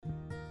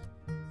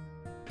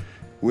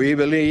We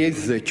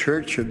believe the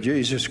Church of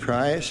Jesus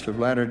Christ of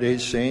Latter-day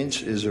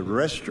Saints is a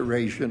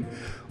restoration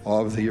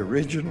of the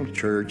original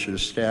church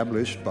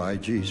established by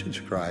Jesus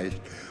Christ,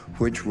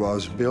 which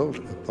was built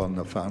upon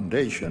the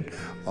foundation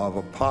of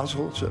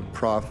apostles and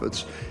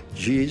prophets,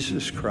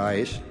 Jesus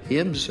Christ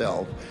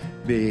himself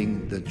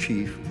being the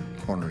chief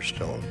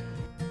cornerstone.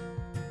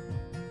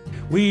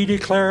 We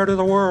declare to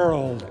the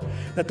world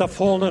that the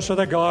fullness of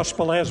the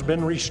gospel has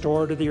been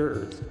restored to the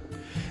earth.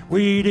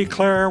 We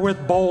declare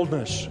with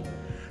boldness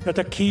that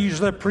the keys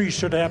of the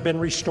priesthood have been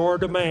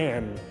restored to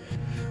man.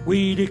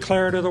 We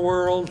declare to the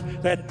world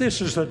that this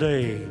is the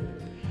day,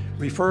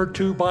 referred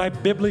to by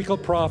biblical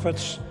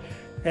prophets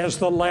as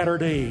the latter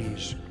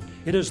days.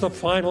 It is the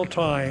final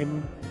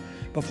time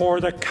before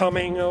the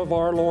coming of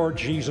our Lord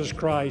Jesus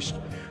Christ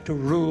to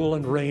rule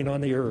and reign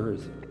on the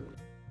earth.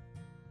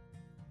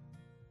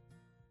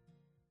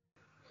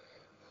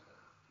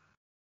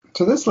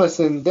 So this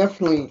lesson,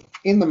 definitely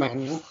in the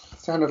manual,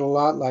 sounded a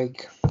lot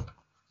like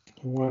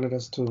he wanted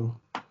us to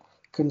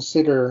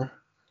consider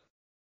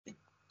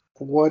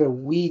what do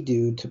we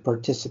do to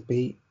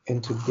participate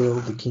and to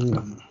build the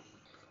kingdom.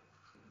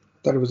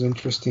 Thought it was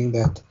interesting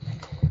that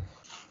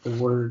the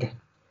word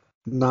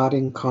not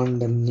in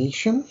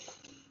condemnation.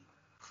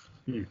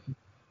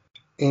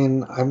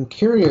 And I'm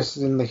curious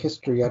in the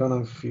history, I don't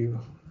know if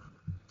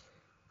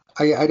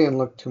I didn't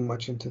look too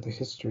much into the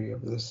history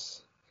of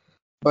this,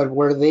 but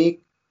were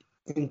they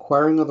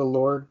inquiring of the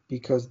Lord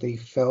because they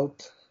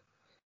felt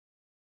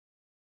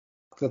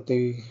that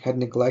they had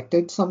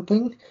neglected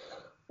something?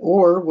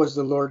 Or was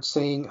the Lord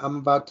saying, I'm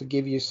about to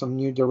give you some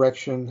new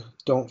direction,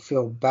 don't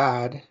feel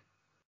bad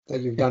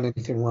that you've done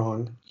anything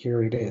wrong,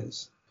 here it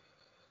is?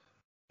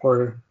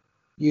 Or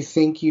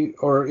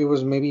or it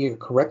was maybe a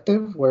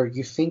corrective where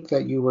you think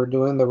that you were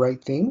doing the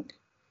right thing,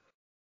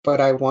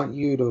 but I want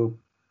you to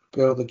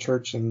build the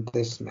church in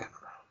this manner.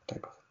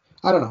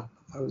 I don't know.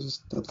 That was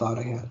just a thought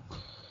I had.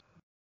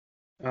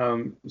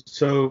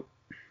 So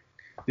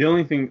the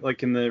only thing,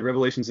 like in the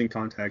Revelations in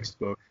Context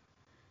book,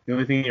 the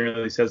only thing it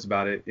really says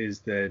about it is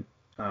that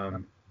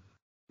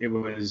it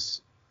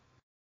was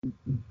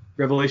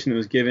revelation that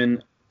was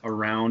given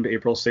around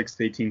April 6th,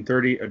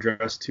 1830,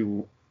 addressed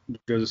to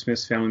Joseph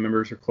Smith's family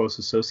members or close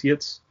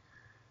associates.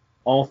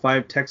 All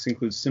 5 texts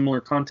include similar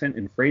content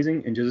and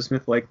phrasing, and Joseph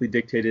Smith likely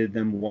dictated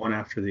them one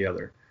after the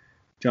other.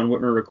 John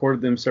Whitmer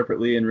recorded them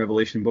separately in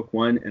Revelation Book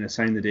 1 and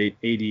assigned the date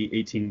AD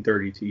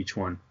 1830 to each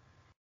one.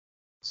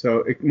 So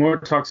it more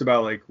talks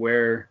about like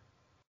where,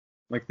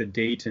 like the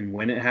date and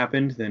when it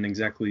happened than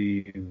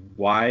exactly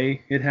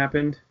why it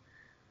happened,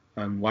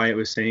 why it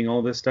was saying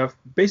all this stuff.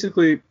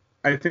 Basically,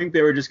 I think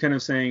they were just kind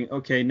of saying,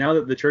 okay, now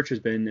that the church has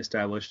been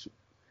established,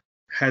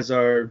 has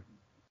the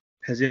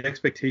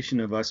expectation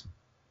of us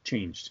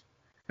changed?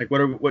 Like,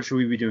 what should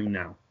we be doing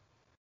now?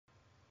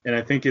 And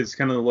I think it's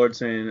kind of the Lord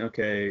saying,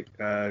 okay,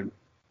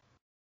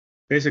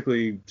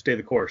 basically stay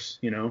the course.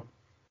 You know,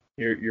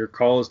 your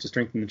call is to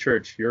strengthen the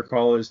church. Your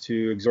call is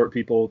to exhort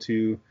people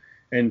to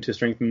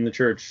strengthen the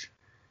church.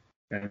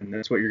 And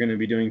that's what you're going to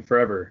be doing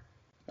forever.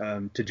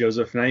 To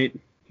Joseph Knight,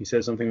 he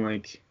says something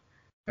like,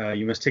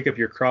 you must take up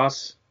your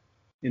cross,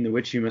 in the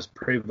which you must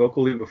pray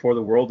vocally before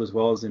the world as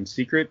well as in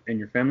secret, and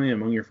your family,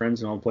 among your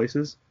friends in all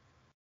places.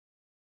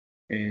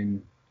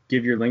 And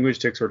give your language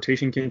to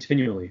exhortation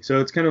continually. So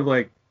it's kind of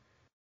like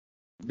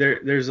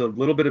there's a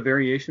little bit of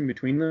variation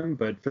between them,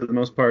 but for the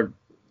most part,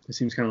 it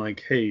seems kind of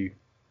like, hey,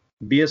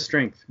 be a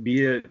strength,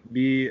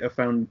 be a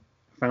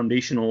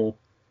foundational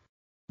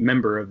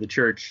member of the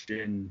church,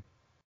 and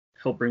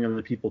help bring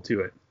other people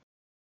to it.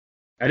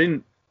 I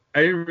didn't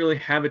really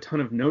have a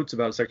ton of notes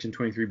about Section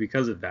 23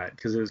 because of that,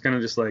 because it was kind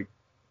of just like,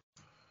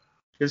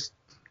 just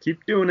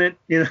keep doing it,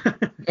 you know.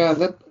 Yeah,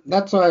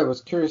 that's what I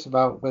was curious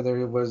about,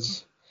 whether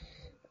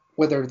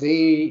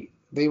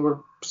they were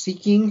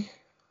seeking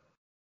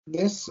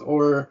this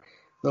or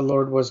the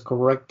Lord was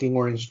correcting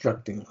or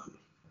instructing them.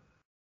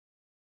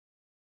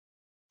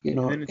 You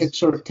know,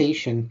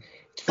 exhortation.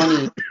 It's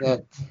funny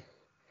that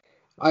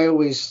I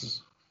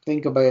always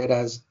think about it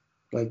as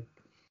like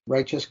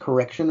righteous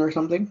correction or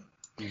something.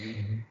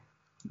 Mm-hmm.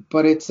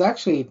 But it's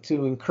actually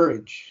to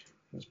encourage.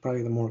 It's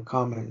probably the more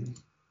common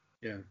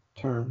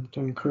term, to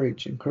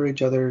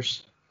encourage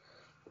others.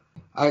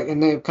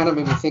 And it kind of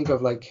made me think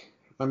of like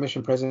my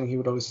mission president. He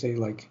would always say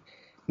like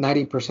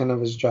 90%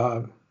 of his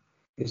job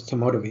is to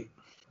motivate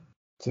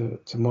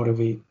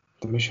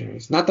the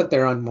missionaries. Not that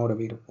they're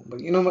unmotivatable, but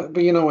you know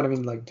what I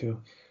mean, like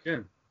to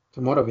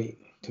motivate,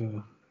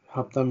 to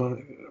help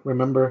them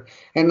remember.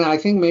 And I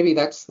think maybe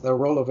that's the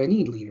role of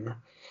any leader,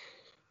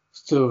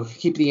 to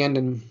keep the end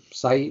in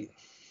sight.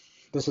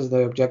 This is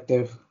the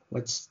objective.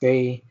 Let's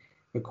stay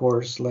the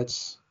course.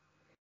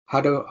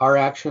 How do our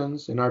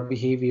actions and our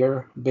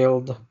behavior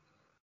build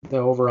the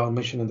overall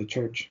mission of the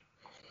church?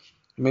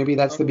 Maybe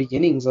that's the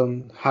beginnings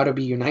on how to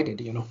be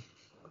united, you know.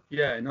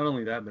 Yeah, not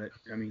only that, but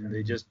I mean,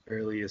 they just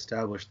barely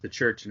established the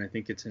church, and I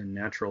think it's a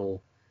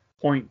natural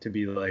point to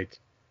be like,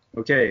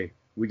 okay,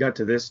 we got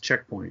to this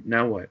checkpoint.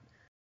 Now what?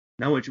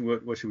 Now what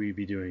should we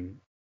be doing?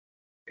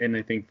 And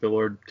I think the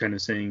Lord kind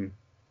of saying,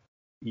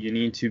 you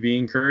need to be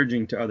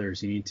encouraging to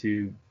others. You need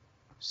to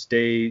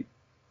stay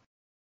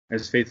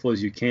as faithful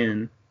as you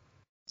can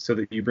so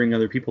that you bring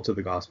other people to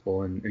the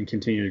gospel and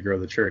continue to grow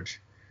the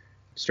church,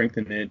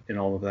 strengthen it, and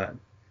all of that.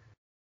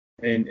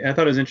 And I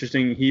thought it was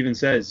interesting. He even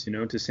says,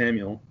 to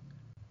Samuel,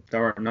 thou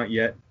art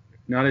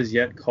not as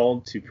yet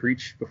called to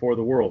preach before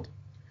the world.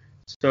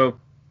 So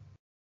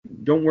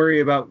don't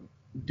worry about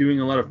doing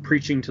a lot of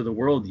preaching to the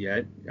world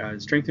yet.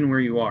 Strengthen where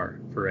you are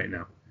for right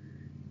now.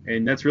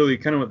 And that's really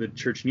kind of what the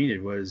church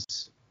needed,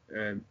 was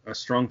a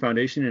strong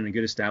foundation and a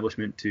good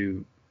establishment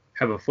to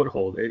have a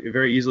foothold. It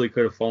very easily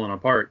could have fallen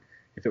apart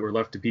if it were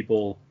left to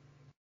people,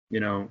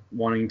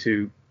 wanting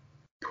to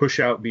push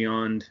out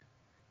beyond,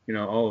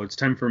 it's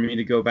time for me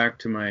to go back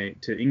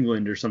to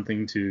England or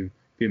something to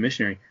be a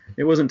missionary.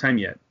 It wasn't time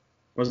yet.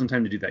 It wasn't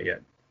time to do that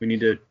yet. We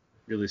need to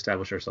really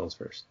establish ourselves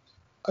first.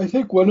 I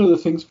think one of the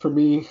things for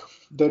me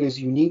that is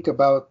unique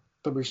about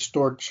the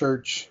restored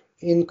church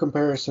in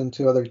comparison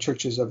to other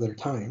churches of their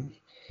time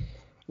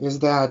is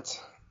that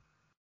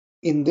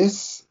in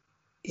this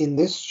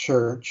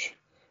church,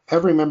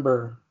 every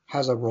member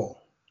has a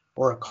role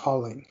or a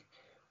calling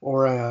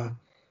or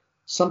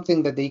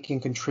something that they can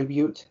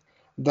contribute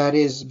that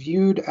is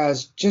viewed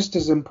as just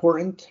as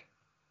important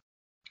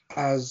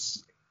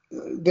as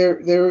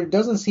there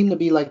doesn't seem to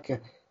be like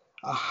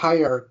a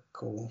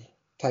hierarchical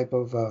type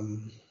of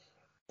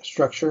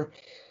structure.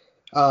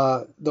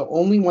 The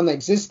only one that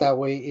exists that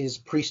way is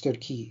priesthood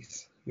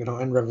keys,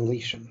 and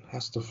revelation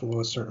has to flow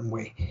a certain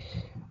way.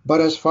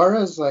 But as far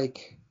as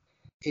like,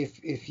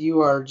 if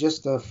you are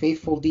just a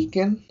faithful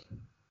deacon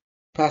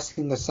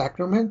passing the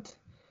sacrament,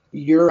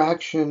 your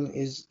action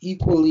is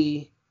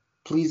equally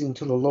pleasing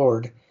to the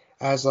Lord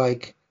as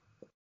like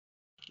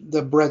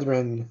the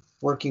brethren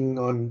working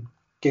on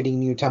getting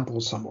new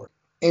temples somewhere.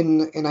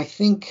 And I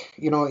think,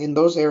 in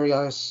those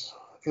areas,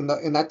 in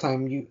that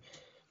time,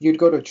 you'd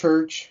go to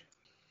church.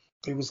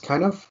 It was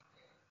kind of,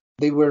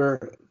 they were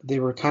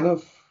kind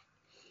of,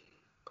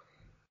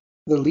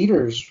 the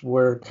leaders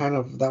were kind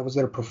of, that was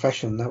their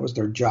profession, that was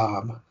their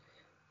job.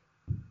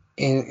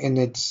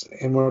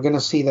 And we're going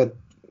to see that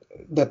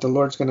the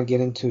Lord's going to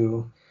get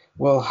into,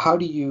 well, how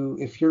do you,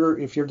 if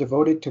you're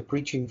devoted to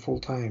preaching full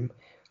time,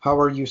 how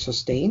are you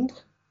sustained?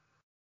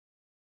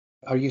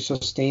 Are you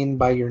sustained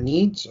by your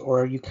needs,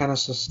 or are you kind of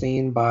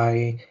sustained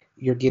by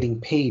you're getting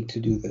paid to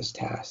do this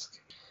task?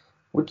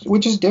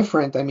 Which is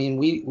different. I mean,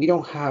 we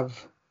don't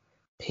have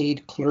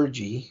paid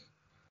clergy,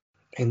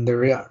 and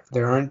there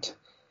aren't,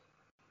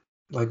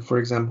 like, for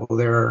example,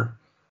 there are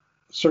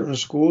certain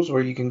schools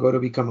where you can go to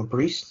become a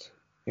priest,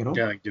 Yeah,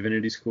 like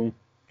divinity school.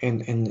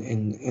 And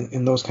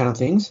those kind of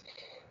things.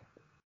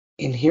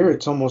 In here,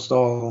 it's almost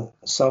all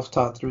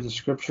self-taught through the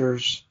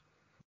scriptures,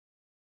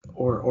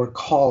 or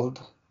called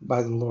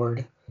by the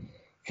Lord,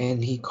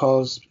 and He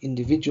calls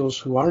individuals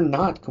who are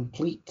not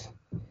complete,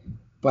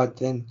 but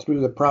then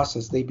through the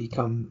process they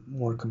become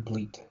more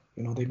complete.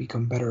 They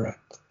become better at.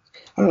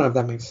 I don't know if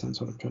that makes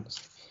sense what I'm trying to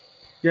say.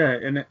 Yeah,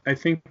 and I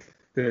think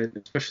that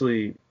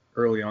especially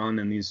early on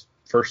in these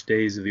first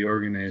days of the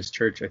organized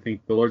church, I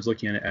think the Lord's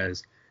looking at it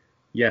as,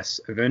 yes,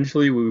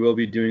 eventually we will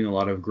be doing a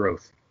lot of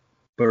growth,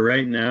 but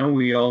right now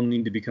we all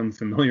need to become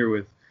familiar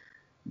with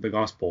the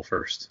gospel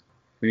first.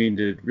 We need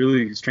to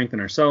really strengthen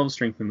ourselves,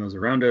 strengthen those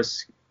around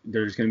us.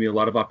 There's going to be a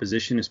lot of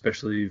opposition,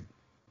 especially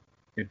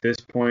at this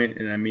point.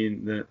 And I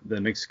mean, the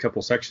next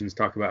couple sections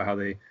talk about how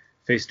they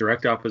face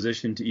direct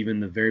opposition to even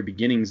the very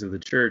beginnings of the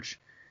church.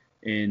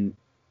 And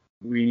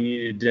we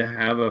needed to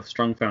have a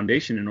strong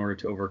foundation in order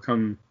to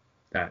overcome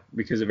that,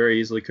 because it very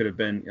easily could have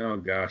been, oh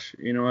gosh,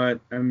 you know what?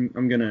 I'm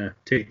going to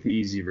take the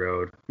easy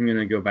road. I'm going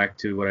to go back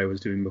to what I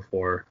was doing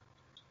before,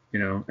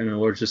 and the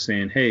Lord's just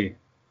saying, hey,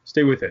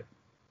 stay with it.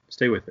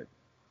 Stay with it.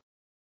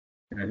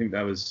 And I think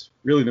that was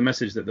really the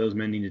message that those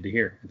men needed to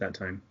hear at that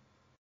time.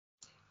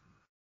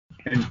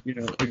 And,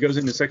 it goes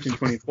into section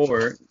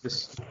 24.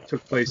 This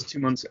took place 2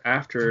 months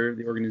after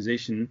the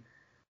organization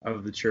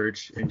of the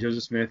church. And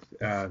Joseph Smith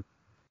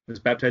was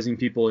baptizing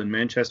people in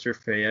Manchester,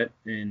 Fayette,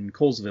 and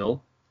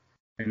Colesville.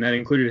 And that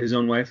included his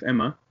own wife,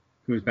 Emma,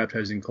 who was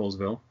baptized in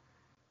Colesville.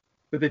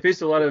 But they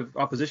faced a lot of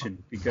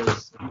opposition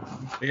because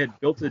they had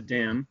built a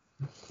dam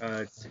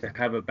to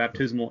have a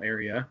baptismal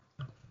area.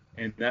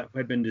 And that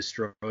had been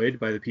destroyed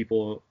by the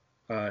people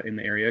in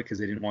the area because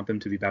they didn't want them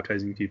to be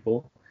baptizing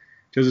people.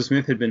 Joseph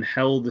Smith had been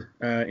held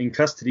in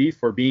custody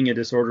for being a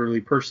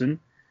disorderly person,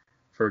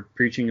 for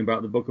preaching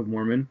about the Book of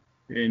Mormon.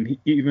 And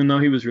even though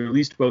he was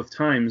released both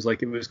times,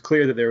 it was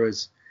clear that there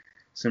was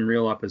some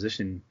real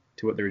opposition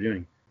to what they were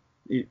doing.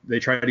 They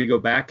tried to go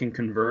back and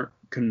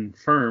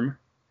confirm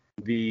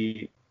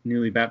the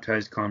newly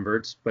baptized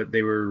converts, but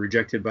they were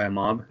rejected by a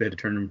mob. They had to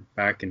turn them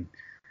back and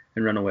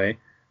run away.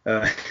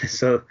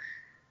 So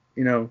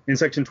in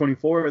section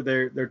 24,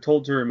 they're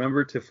told to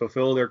remember to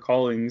fulfill their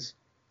callings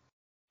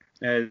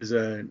as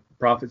a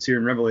prophet, seer,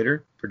 and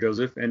revelator for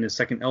Joseph, and as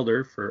second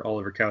elder for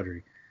Oliver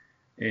Cowdery,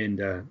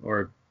 and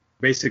or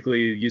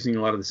basically using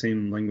a lot of the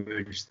same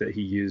language that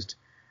he used,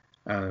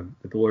 that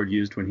the Lord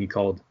used when He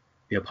called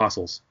the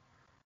apostles.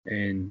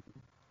 And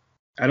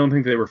I don't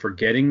think they were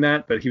forgetting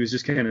that, but he was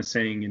just kind of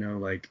saying,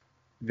 like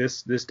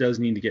this does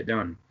need to get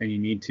done, and you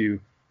need to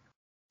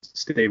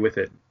stay with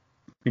it,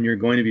 and you're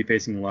going to be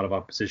facing a lot of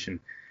opposition.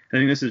 And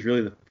I think this is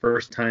really the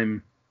first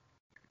time.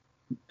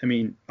 I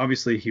mean,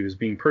 obviously he was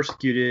being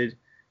persecuted.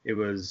 It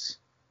was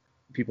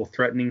people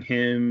threatening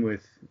him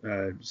with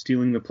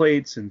stealing the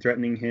plates and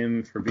threatening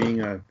him for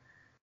being a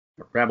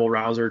rabble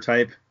rouser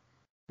type.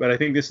 But I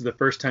think this is the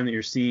first time that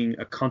you're seeing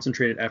a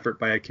concentrated effort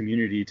by a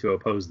community to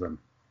oppose them.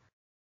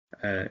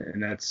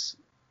 And that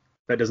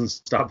doesn't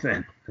stop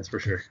then, that's for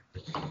sure.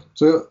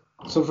 So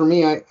for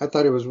me, I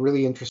thought it was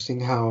really interesting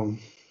how,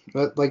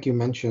 like you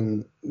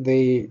mentioned,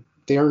 they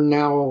are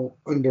now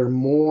under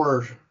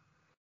more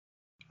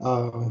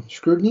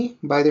scrutiny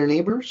by their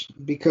neighbors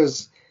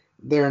because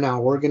they're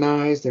now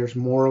organized. There's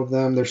more of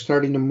them. They're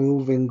starting to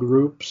move in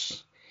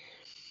groups.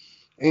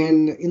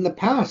 And in the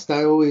past,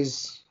 I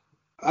always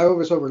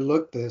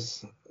overlooked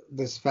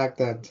this fact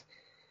that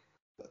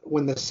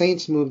when the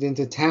Saints moved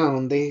into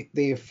town,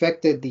 they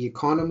affected the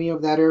economy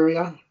of that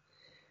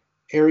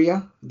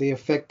area. They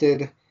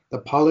affected the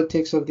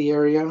politics of the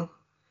area,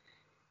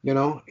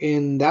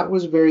 and that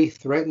was very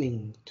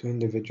threatening to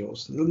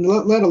individuals,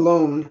 let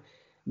alone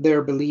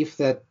their belief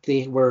that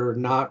they were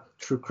not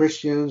true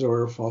Christians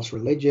or a false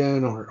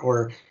religion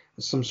or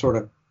some sort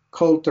of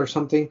cult or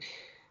something.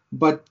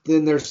 But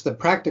then there's the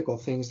practical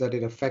things that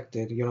it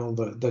affected,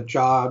 the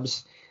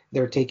jobs.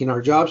 They're taking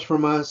our jobs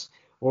from us,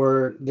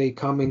 or they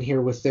come in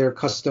here with their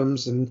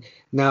customs and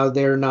now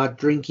they're not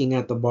drinking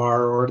at the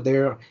bar, or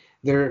they're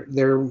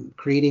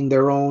creating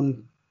their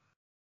own,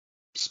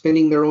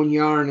 spinning their own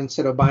yarn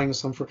instead of buying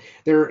some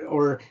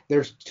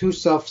they're too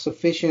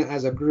self-sufficient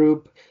as a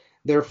group,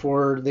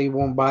 therefore they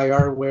won't buy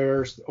our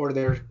wares, or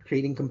they're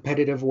creating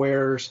competitive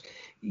wares.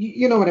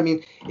 You know what I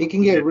mean? It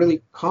can get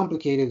really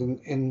complicated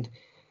and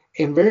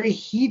very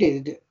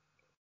heated.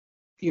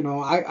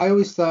 I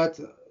always thought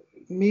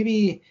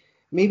maybe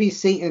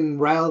Satan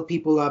riled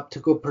people up to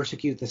go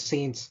persecute the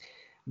saints,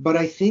 but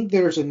I think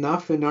there's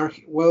enough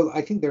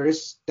I think there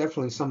is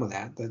definitely some of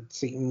that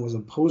Satan was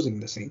opposing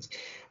the saints,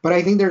 but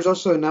I think there's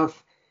also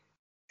enough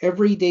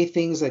everyday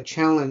things that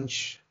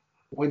challenge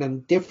when a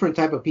different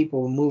type of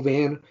people move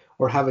in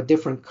or have a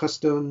different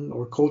custom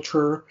or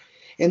culture.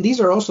 And these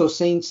are also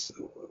saints.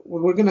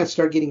 We're going to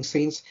start getting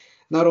saints,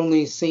 not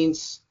only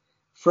saints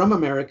from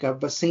America,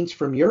 but saints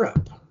from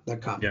Europe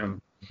that come. Yeah.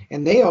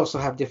 And they also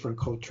have different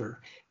culture,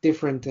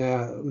 different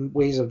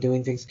ways of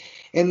doing things.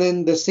 And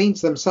then the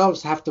saints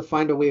themselves have to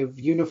find a way of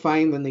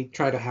unifying. Then they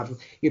try to have,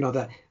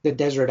 the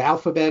desert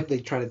alphabet. They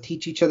try to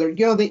teach each other.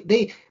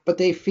 But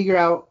they figure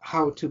out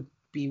how to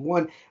be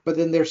one. But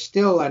then there's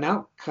still an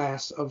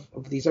outcast of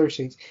these other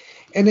saints.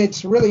 And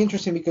it's really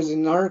interesting because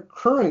in our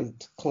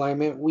current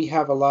climate, we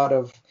have a lot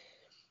of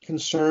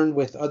concern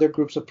with other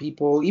groups of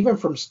people, even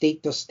from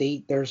state to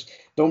state. There's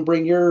don't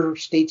bring your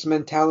state's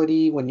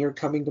mentality when you're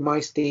coming to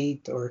my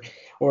state,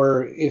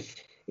 or if,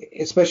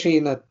 especially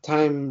in a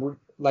time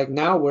like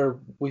now where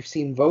we've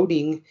seen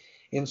voting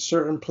in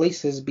certain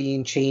places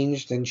being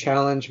changed and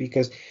challenged,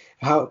 because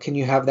how can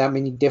you have that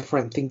many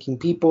different thinking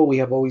people? We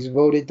have always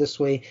voted this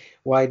way.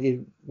 Why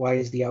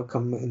is the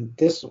outcome in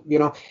this?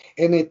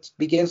 And it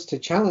begins to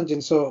challenge.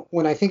 And so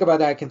when I think about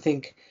that, I can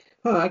think,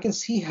 I can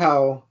see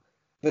how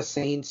the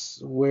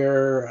saints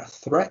were a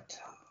threat,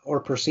 or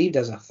perceived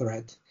as a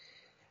threat,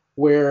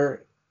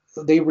 where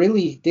they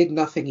really did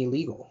nothing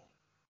illegal.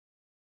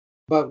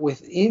 But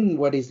within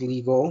what is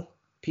legal,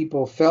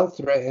 people felt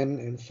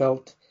threatened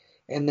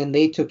and then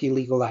they took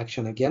illegal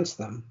action against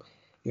them.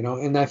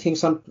 And I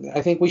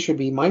think we should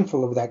be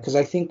mindful of that, because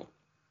I think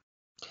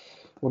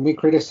when we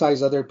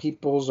criticize other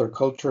peoples or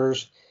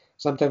cultures,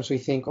 sometimes we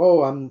think,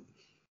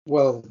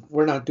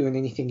 we're not doing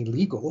anything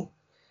illegal.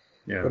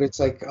 Yeah. But it's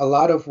like a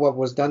lot of what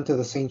was done to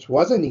the saints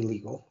wasn't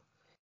illegal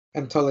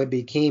until it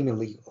became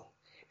illegal.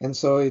 And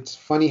so it's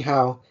funny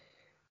how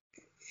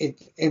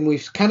and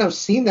we've kind of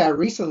seen that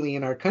recently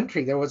in our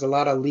country. There was a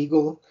lot of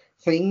legal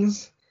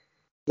things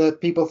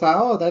that people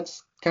thought,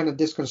 that's kind of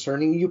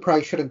disconcerting. You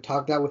probably shouldn't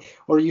talk that way,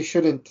 or you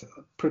shouldn't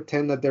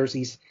pretend that there's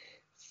these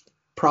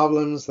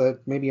problems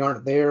that maybe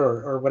aren't there,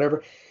 or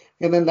whatever.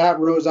 And then that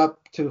rose up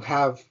to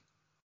have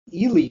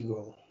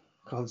illegal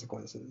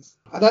consequences.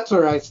 That's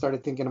where I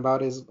started thinking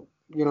about is,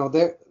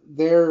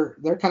 they're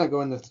kind of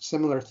going to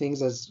similar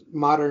things as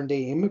modern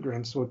day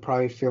immigrants would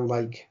probably feel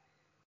like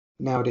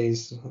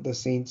nowadays. The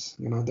saints,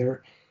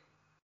 they're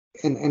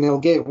and it'll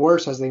get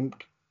worse as they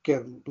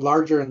get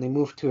larger and they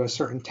move to a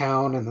certain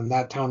town, and then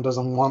that town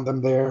doesn't want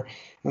them there,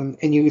 and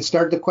you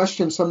start to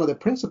question some of the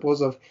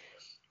principles of,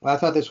 I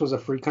thought this was a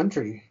free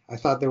country. I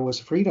thought there was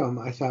freedom.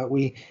 I thought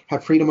we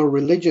have freedom of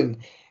religion.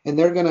 And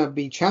they're going to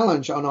be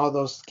challenged on all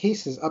those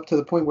cases up to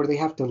the point where they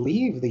have to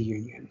leave the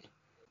union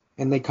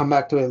and they come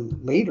back to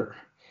it later.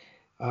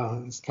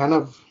 It's kind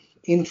of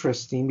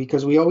interesting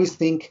because we always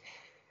think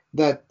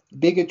that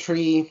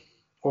bigotry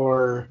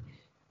or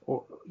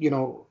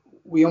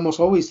we almost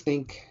always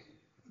think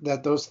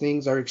that those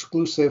things are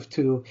exclusive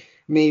to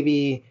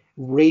maybe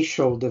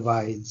racial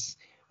divides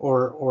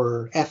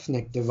or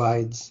ethnic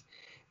divides.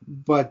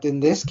 But in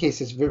this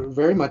case, it's very,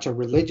 very much a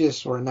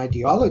religious or an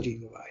ideology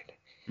divide.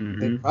 Mm-hmm.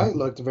 They probably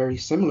looked very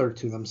similar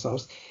to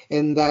themselves,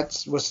 and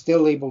that was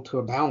still able to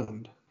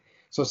abound.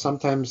 So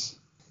sometimes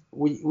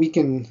we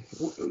can,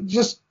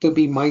 just to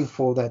be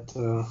mindful that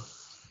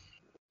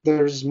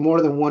there's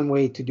more than one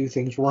way to do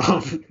things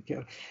wrong.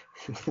 Yeah.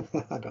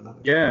 I don't know.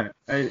 Yeah,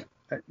 I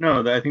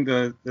think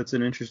that's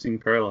an interesting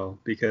parallel,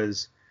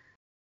 because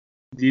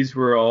these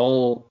were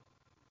all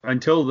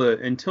until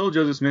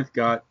Joseph Smith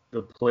got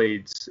the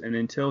plates, and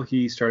until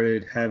he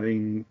started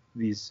having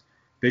these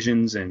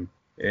visions and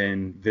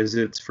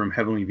visits from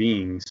heavenly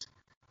beings,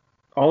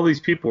 all these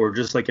people were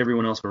just like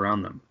everyone else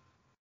around them.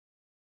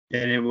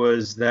 And it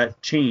was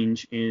that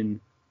change in,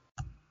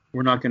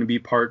 we're not going to be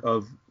part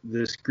of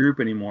this group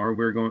anymore,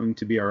 we're going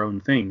to be our own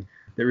thing,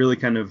 that really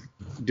kind of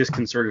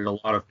disconcerted a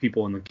lot of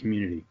people in the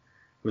community.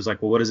 It was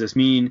like, well, what does this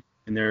mean?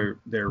 And they're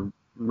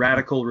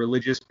radical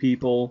religious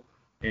people,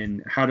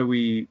 and how do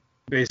we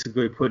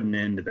basically put an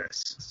end to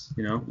this?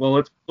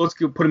 Well, let's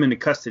go put him into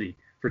custody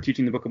for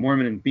teaching the Book of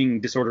Mormon and being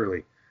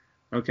disorderly.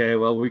 Okay,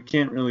 well, we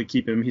can't really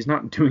keep him. He's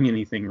not doing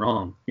anything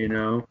wrong,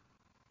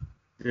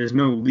 There's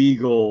no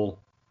legal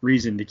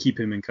reason to keep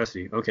him in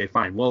custody. Okay,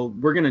 fine. Well,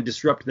 we're going to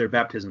disrupt their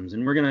baptisms,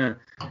 and we're going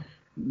to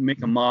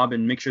make a mob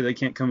and make sure they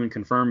can't come and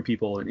confirm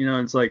people. And,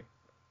 it's like,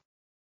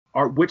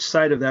 which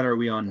side of that are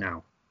we on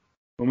now?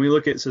 When we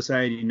look at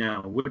society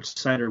now, which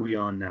side are we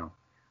on now?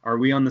 Are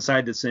we on the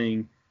side that's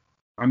saying,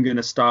 I'm going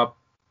to stop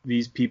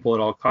these people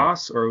at all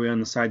costs? Or are we on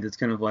the side that's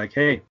kind of like,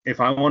 hey, if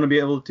I want to be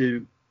able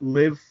to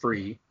live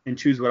free and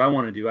choose what I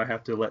want to do, I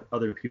have to let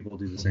other people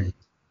do the same?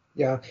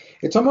 Yeah,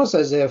 it's almost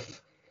as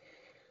if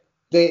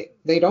they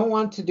don't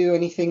want to do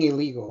anything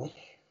illegal,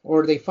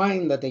 or they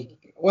find that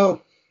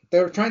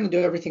they're trying to do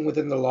everything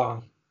within the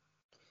law,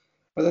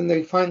 but then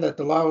they find that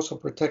the law also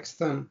protects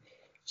them.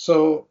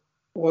 So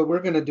what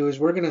we're going to do is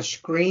we're going to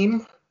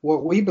scream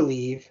what we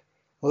believe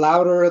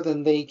louder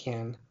than they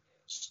can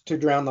to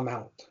drown them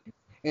out.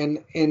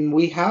 And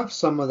we have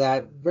some of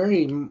that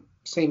very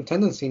same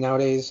tendency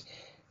nowadays.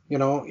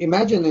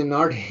 Imagine in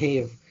our day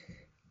if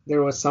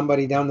there was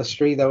somebody down the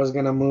street that was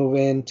going to move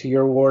into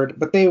your ward,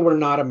 but they were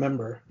not a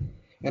member.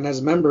 And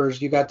as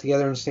members, you got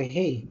together and say,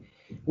 hey,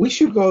 we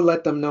should go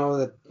let them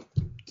know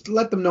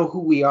who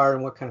we are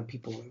and what kind of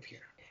people live here.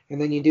 And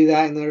then you do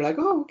that, and they're like,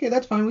 oh, okay,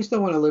 that's fine. We still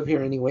want to live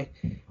here anyway.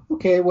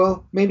 Okay,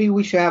 well, maybe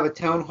we should have a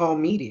town hall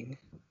meeting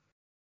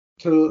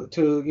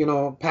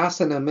to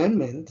pass an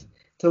amendment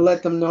to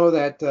let them know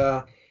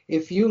that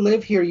if you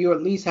live here, you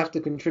at least have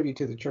to contribute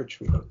to the church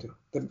we go to,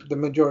 the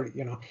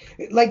majority,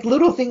 like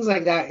little things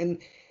like that. And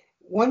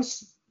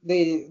once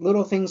the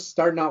little things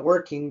start not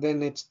working,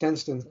 then it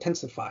tends to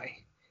intensify.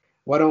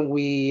 Why don't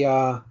we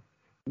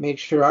make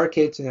sure our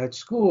kids at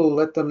school,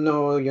 let them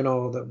know,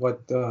 that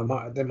what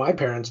that my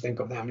parents think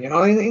of them,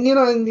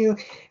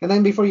 and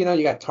then before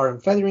you got tar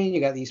and feathering,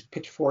 you got these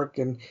pitchfork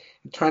and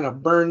trying to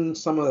burn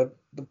some of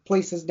the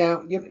places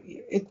down.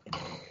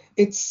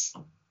 It's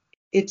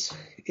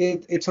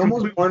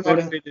almost more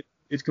motivated.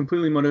 It's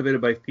completely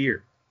motivated by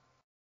fear.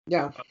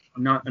 Yeah.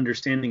 Not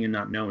understanding and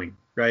not knowing,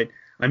 right?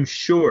 I'm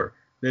sure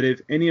that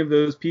if any of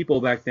those people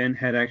back then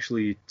had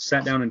actually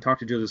sat down and talked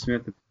to Joseph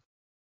Smith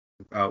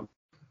about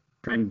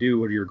trying to do,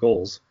 what are your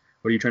goals?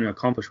 What are you trying to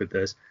accomplish with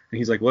this? And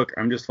he's like, look,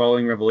 I'm just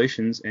following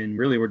Revelations, and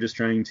really we're just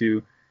trying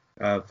to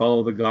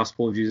follow the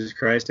gospel of Jesus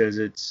Christ as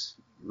it's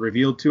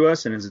revealed to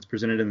us and as it's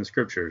presented in the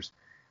scriptures.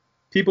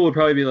 People would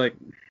probably be like,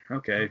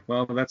 okay,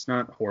 well, that's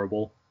not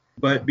horrible.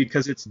 But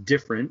because it's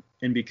different,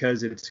 and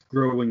because it's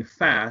growing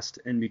fast,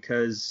 and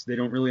because they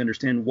don't really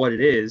understand what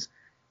it is,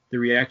 the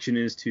reaction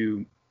is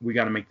to, we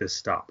got to make this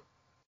stop.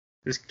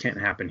 This can't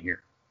happen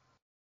here.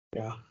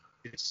 Yeah.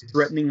 It's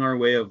threatening our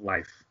way of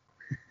life.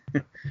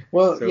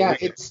 Well, so, yeah,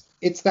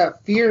 it's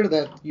that fear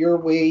that your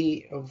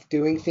way of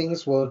doing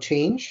things will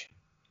change,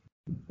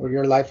 or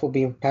your life will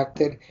be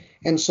impacted.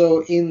 And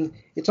so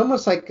it's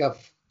almost like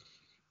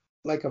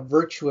a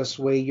virtuous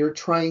way. You're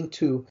trying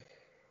to,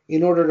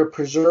 in order to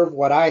preserve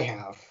what I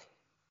have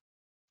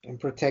and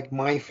protect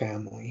my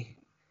family,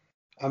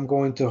 I'm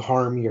going to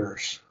harm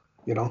yours.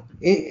 Not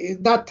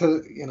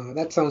to,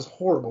 that sounds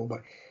horrible,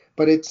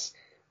 but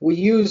we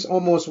use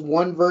almost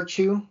one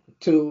virtue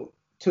to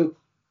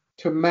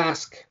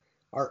mask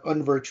our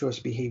unvirtuous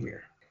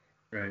behavior.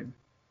 Right.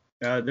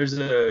 There's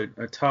a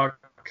talk,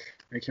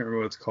 I can't remember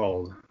what it's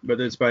called, but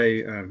it's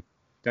by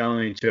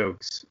Dallin H.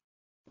 Oaks.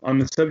 On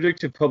the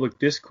subject of public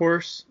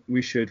discourse,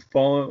 we should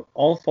follow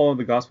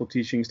the gospel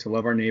teachings to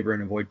love our neighbor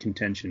and avoid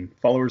contention.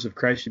 Followers of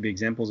Christ should be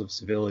examples of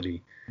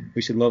civility.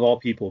 We should love all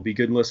people, be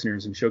good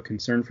listeners, and show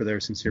concern for their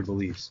sincere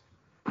beliefs.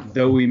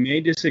 Though we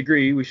may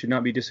disagree, we should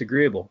not be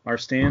disagreeable. Our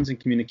stands and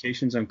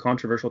communications on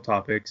controversial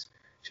topics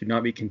should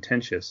not be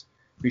contentious.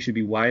 We should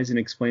be wise in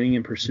explaining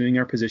and pursuing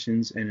our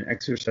positions and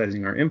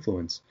exercising our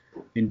influence.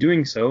 In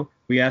doing so,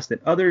 we ask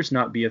that others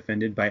not be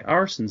offended by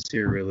our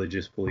sincere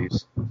religious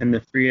beliefs and the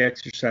free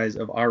exercise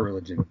of our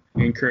religion.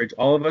 We encourage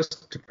all of us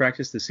to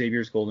practice the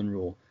Savior's golden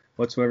rule.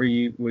 Whatsoever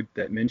ye would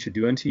that men should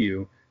do unto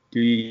you, do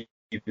ye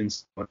even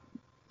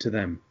to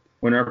them.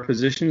 When our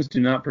positions do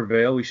not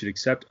prevail, we should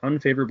accept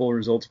unfavorable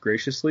results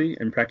graciously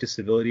and practice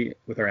civility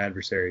with our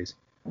adversaries.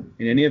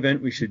 In any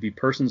event, we should be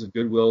persons of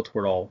goodwill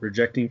toward all,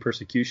 rejecting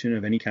persecution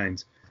of any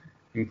kinds,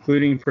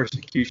 including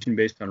persecution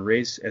based on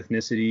race,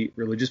 ethnicity,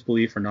 religious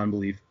belief or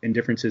non-belief, and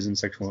differences in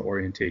sexual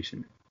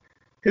orientation.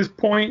 His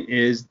point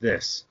is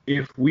this: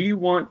 if we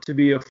want to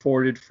be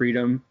afforded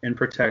freedom and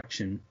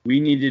protection, we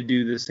need to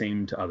do the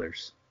same to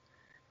others.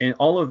 And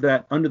all of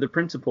that under the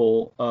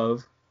principle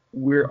of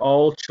we're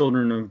all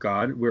children of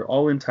God. We're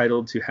all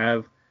entitled to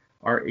have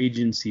our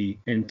agency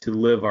and to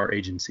live our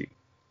agency.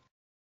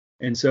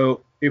 And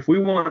so if we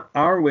want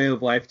our way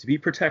of life to be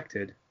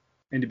protected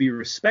and to be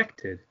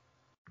respected,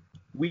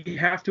 we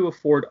have to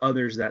afford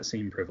others that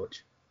same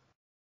privilege.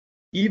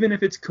 Even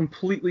if it's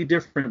completely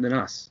different than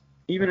us,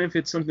 even if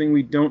it's something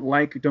we don't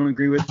like, don't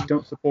agree with,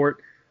 don't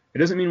support, it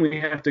doesn't mean we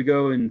have to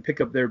go and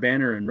pick up their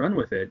banner and run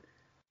with it.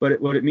 But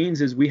what it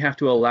means is we have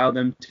to allow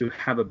them to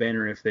have a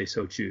banner if they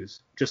so choose,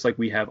 just like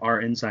we have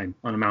our ensign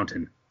on a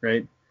mountain,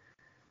 right?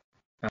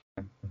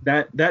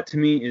 That to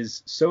me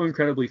is so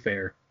incredibly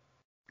fair,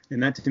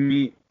 and that to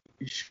me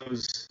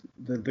shows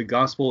that the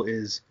gospel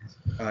is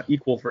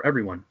equal for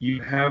everyone. You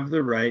have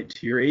the right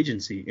to your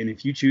agency, and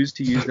if you choose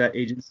to use that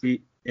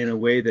agency in a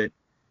way that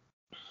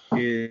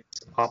is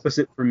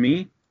opposite from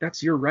me,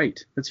 that's your right.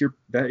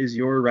 That is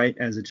your right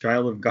as a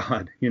child of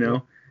God, you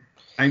know?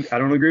 I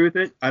don't agree with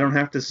it. I don't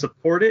have to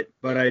support it,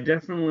 but I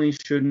definitely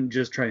shouldn't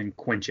just try and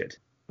quench it.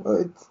 Well,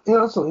 it's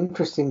also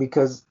interesting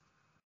because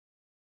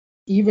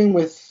even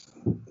with,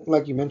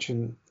 like you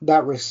mentioned,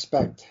 that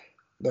respect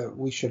that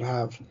we should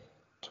have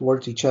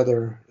towards each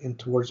other and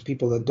towards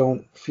people that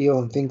don't feel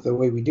and think the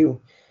way we do,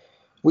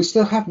 we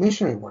still have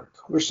missionary work.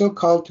 We're still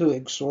called to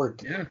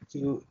exhort,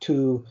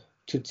 to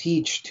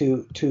teach,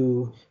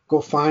 to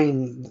go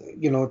find,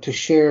 to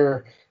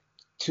share,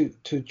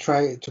 to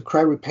try to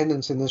cry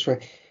repentance in this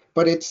way.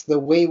 But it's the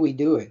way we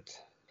do it,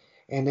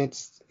 and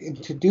it's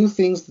to do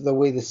things the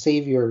way the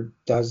Savior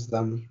does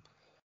them.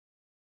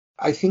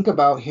 I think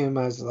about him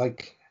as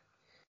like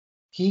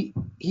he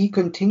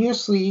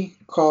continuously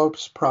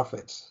calls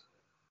prophets,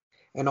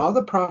 and all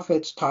the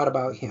prophets taught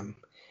about him,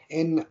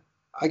 and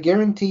I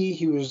guarantee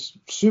he was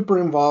super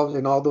involved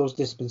in all those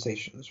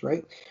dispensations,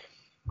 right?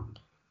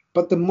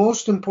 But the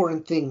most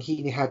important thing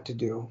he had to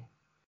do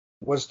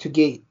was to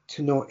get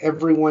to know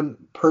everyone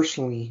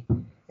personally,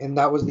 and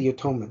that was the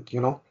atonement,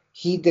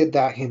 He did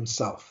that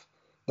himself.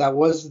 That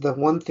was the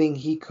one thing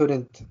he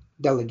couldn't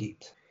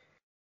delegate.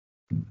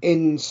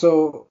 And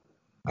so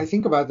I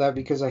think about that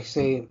because I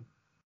say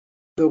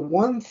the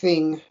one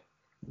thing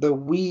that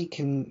we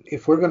can,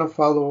 if we're going to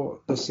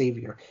follow the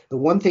Savior, the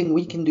one thing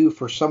we can do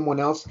for someone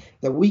else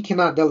that we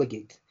cannot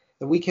delegate,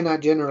 that we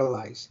cannot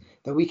generalize,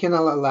 that we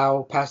cannot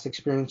allow past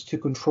experience to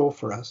control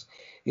for us,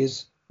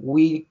 is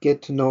we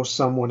get to know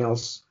someone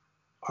else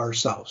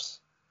ourselves.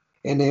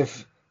 And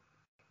if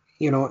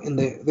in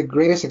the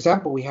greatest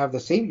example, we have the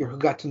Savior who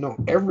got to know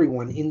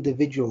everyone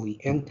individually.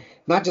 And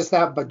not just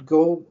that, but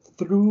go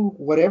through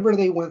whatever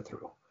they went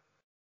through.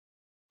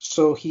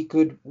 So he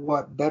could,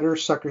 better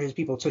succor his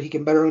people, so he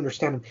can better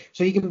understand them,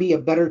 so he can be a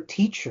better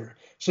teacher,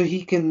 so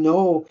he can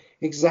know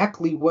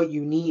exactly what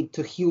you need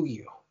to heal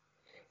you.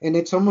 And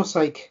it's almost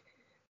like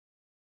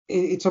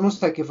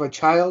if a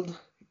child,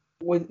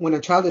 when a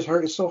child is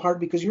hurt, it's so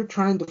hard because you're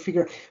trying to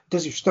figure,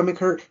 does your stomach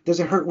hurt? Does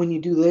it hurt when you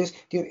do this?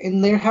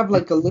 And they have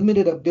like a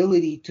limited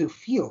ability to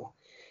feel.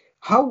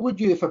 How would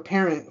you, if a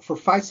parent, for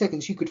 5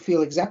 seconds, you could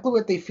feel exactly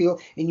what they feel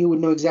and you would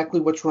know exactly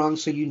what's wrong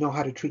so you know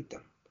how to treat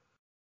them?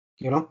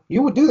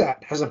 You would do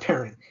that as a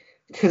parent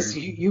because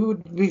you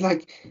would be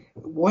like,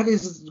 what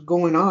is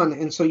going on?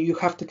 And so you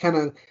have to kind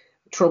of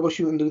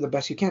troubleshoot and do the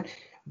best you can.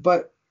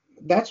 But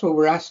that's what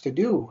we're asked to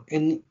do,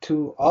 and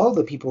to all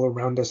the people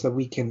around us that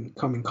we can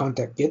come in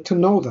contact, get to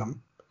know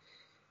them,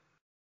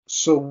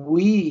 so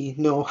we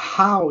know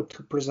how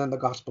to present the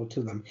gospel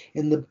to them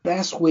in the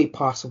best way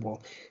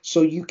possible.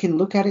 So you can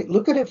look at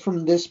it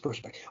from this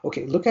perspective.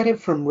 Okay, look at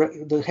it from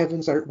the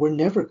heavens were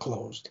never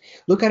closed.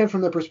 Look at it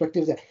from the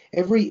perspective that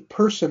every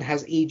person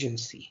has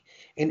agency,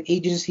 and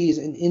agency is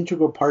an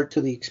integral part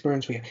to the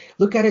experience we have.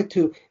 Look at it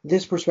to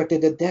this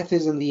perspective that death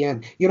isn't the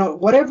end.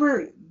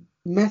 Whatever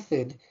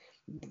method.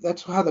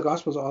 That's how the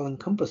gospel is all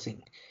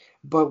encompassing.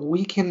 But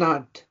we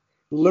cannot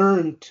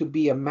learn to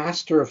be a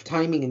master of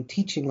timing and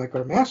teaching like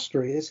our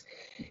master is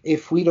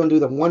if we don't do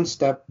the one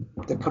step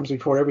that comes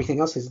before everything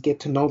else, is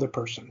get to know the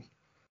person.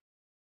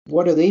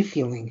 What are they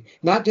feeling?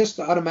 Not just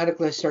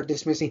automatically start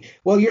dismissing,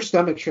 well, your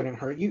stomach shouldn't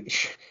hurt.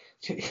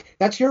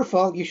 That's your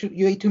fault.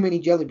 You ate too many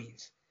jelly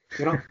beans.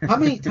 How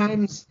many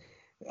times,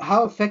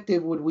 how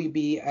effective would we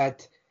be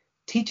at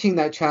teaching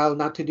that child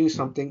not to do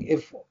something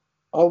if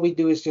all we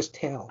do is just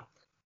tell?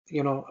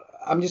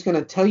 I'm just going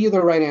to tell you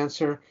the right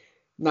answer,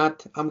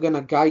 not I'm going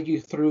to guide you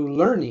through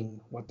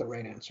learning what the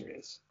right answer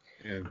is.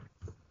 Yeah.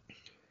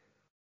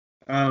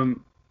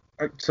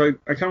 So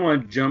I kind of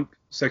want to jump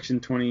section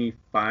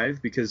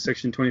 25 because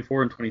section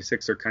 24 and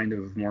 26 are kind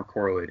of more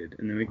correlated,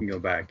 and then we can go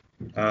back.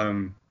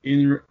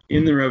 In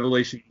the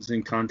Revelations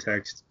in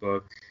Context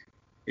book,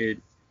 it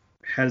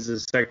has a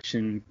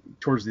section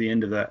towards the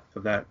end of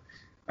that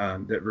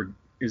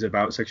is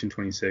about section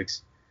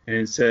 26, and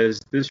it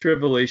says, this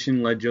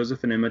revelation led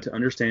Joseph and Emma to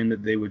understand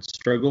that they would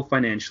struggle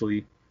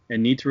financially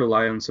and need to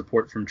rely on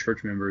support from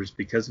church members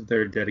because of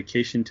their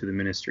dedication to the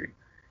ministry.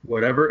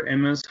 Whatever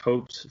Emma's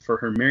hopes for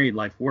her married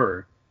life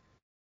were,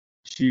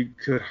 she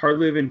could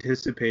hardly have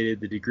anticipated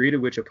the degree to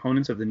which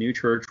opponents of the new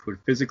church would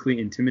physically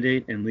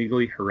intimidate and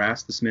legally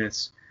harass the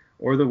Smiths,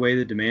 or the way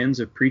the demands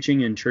of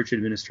preaching and church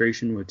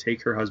administration would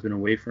take her husband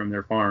away from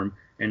their farm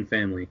and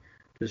family,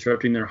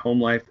 disrupting their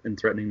home life and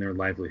threatening their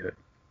livelihood.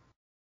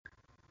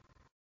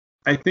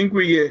 I think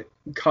we get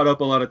caught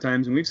up a lot of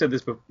times, and we've said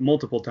this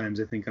multiple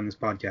times, I think, on this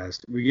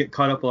podcast. We get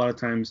caught up a lot of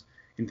times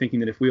in thinking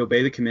that if we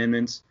obey the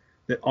commandments,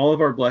 that all of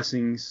our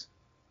blessings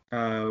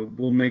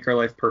will make our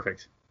life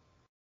perfect.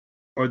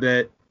 Or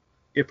that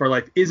if our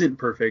life isn't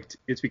perfect,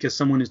 it's because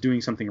someone is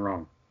doing something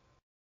wrong.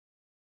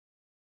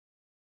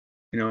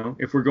 You know,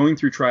 if we're going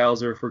through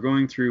trials or if we're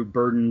going through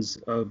burdens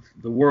of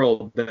the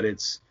world, that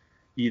it's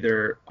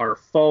either our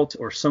fault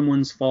or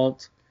someone's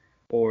fault,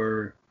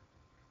 or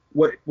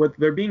what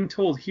they're being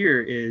told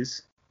here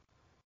is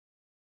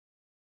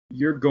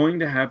you're going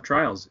to have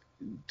trials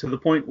to the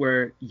point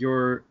where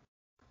your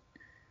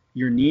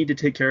need to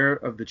take care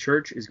of the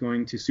church is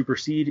going to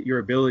supersede your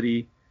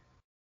ability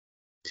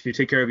to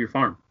take care of your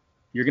farm.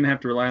 You're going to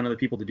have to rely on other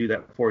people to do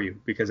that for you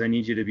because I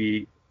need you to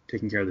be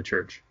taking care of the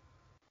church.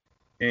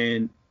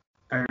 And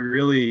I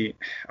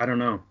don't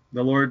know.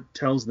 The Lord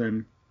tells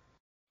them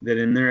that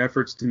in their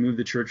efforts to move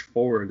the church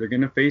forward, they're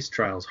going to face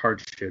trials,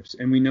 hardships,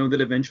 and we know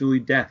that eventually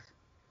death.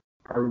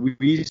 Are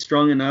we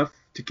strong enough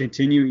to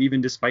continue even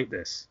despite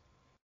this?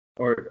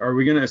 Or are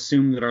we going to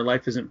assume that our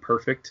life isn't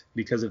perfect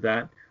because of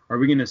that? Are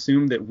we going to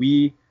assume that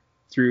we,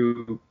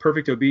 through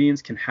perfect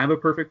obedience, can have a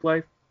perfect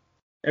life?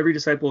 Every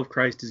disciple of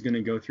Christ is going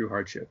to go through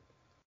hardship.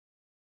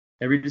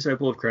 Every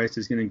disciple of Christ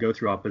is going to go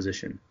through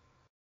opposition.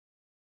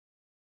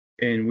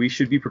 And we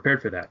should be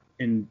prepared for that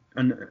and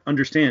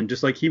understand,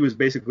 just like he was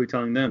basically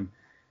telling them,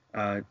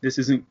 this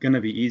isn't going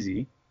to be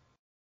easy.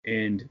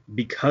 And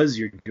because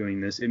you're doing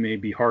this, it may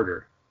be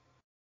harder.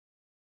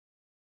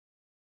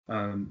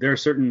 There are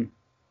certain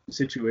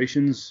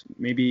situations,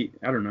 maybe,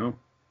 I don't know,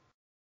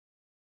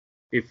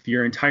 if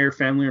your entire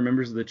family are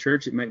members of the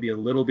church, it might be a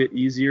little bit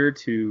easier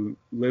to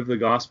live the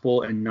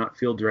gospel and not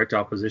feel direct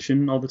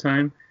opposition all the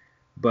time.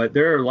 But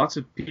there are lots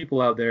of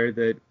people out there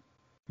that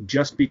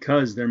just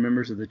because they're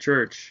members of the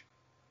church,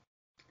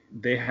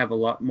 they have a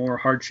lot more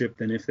hardship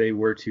than if they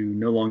were to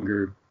no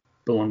longer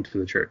belong to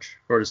the church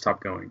or to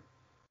stop going.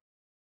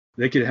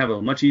 They could have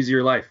a much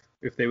easier life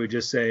if they would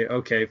just say,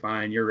 okay,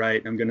 fine, you're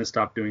right, I'm going to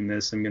stop doing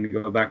this. I'm going to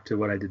go back to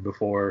what I did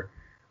before.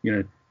 I'm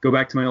going to go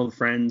back to my old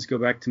friends, go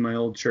back to my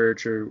old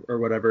church or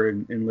whatever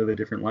and live a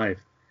different life.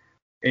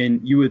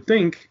 And you would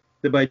think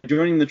that by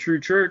joining the true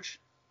church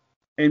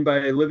and by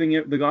living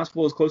the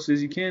gospel as closely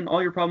as you can,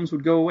 all your problems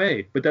would go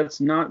away. But that's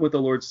not what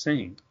the Lord's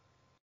saying.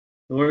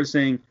 The Lord is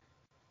saying,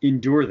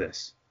 endure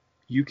this.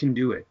 You can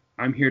do it.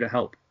 I'm here to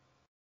help.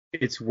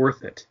 It's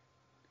worth it.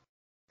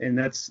 And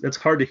that's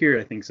hard to hear,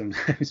 I think,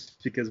 sometimes,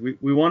 because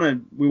we want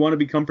to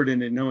be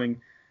comforted in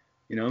knowing,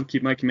 you know,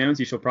 keep my commandments,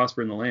 you shall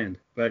prosper in the land.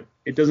 But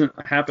it doesn't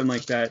happen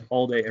like that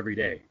all day, every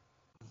day.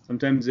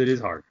 Sometimes it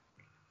is hard.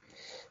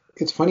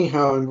 It's funny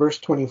how in verse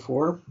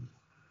 24,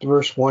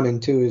 verse 1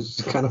 and 2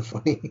 is kind of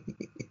funny.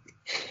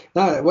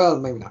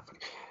 Maybe not funny.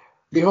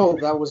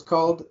 Behold, thou was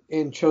called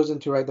and chosen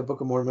to write the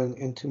Book of Mormon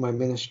into my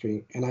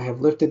ministry, and I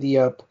have lifted thee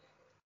up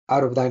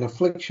out of thine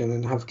affliction,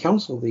 and have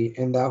counseled thee,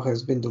 and thou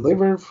hast been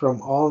delivered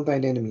from all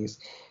thine enemies,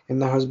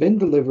 and thou hast been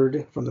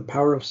delivered from the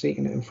power of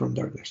Satan and from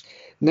darkness.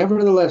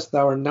 Nevertheless,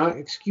 thou art not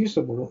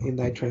excusable in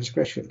thy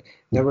transgression.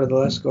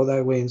 Nevertheless, go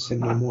thy way and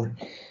sin no more.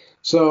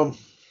 So,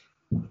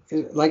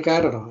 I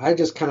don't know. I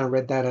just kind of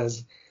read that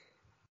as,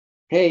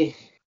 hey,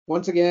 not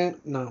once again,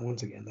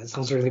 that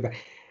sounds really bad.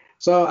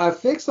 So I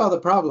fixed all the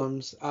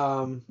problems.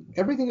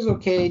 Everything is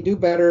okay, do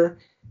better,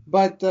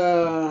 but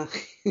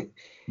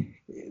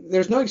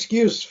there's no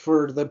excuse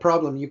for the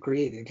problem you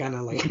created, kind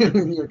of like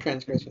your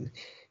transgression,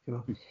 you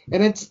know.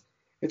 And it's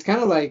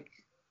kind of like,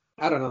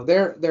 I don't know,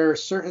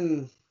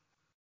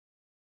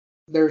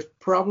 there's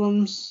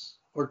problems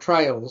or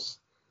trials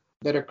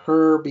that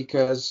occur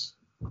because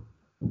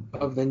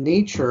of the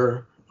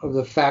nature of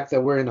the fact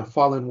that we're in a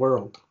fallen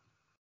world.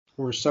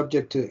 We're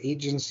subject to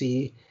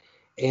agency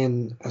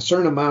and a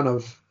certain amount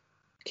of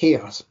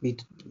chaos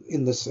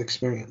in this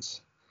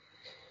experience.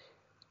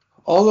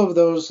 All of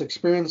those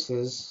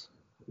experiences,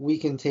 we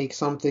can take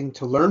something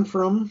to learn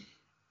from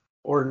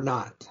or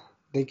not.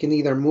 They can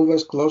either move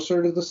us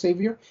closer to the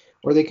Savior,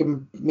 or they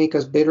can make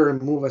us bitter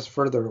and move us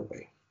further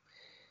away.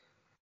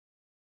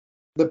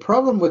 The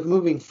problem with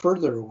moving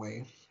further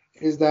away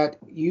is that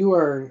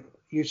you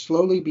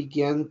slowly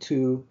begin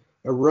to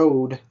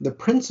erode the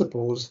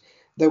principles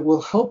that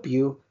will help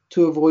you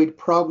to avoid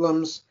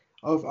problems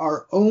of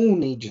our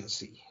own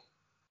agency.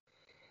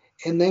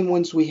 And then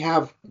once we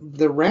have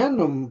the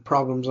random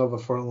problems of a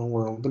fallen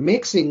world, the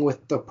mixing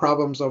with the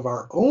problems of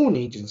our own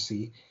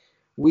agency,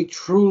 we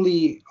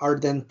truly are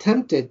then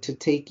tempted to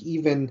take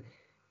even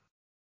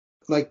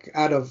like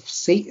out of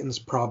Satan's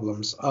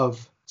problems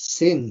of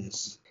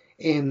sins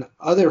and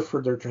other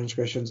further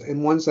transgressions,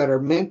 and ones that are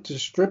meant to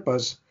strip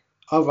us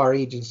of our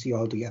agency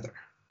altogether.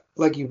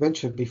 Like you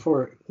mentioned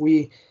before,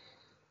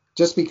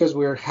 just because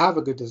we have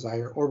a good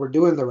desire or we're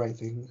doing the right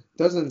thing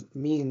doesn't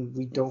mean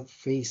we don't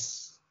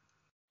face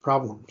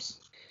problems.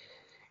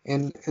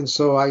 And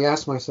so I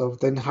ask myself,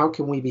 then how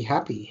can we be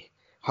happy?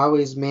 How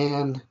is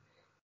man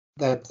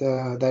that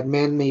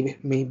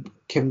man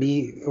can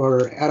be,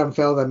 or Adam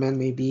fell that man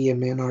may be, and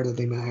men are that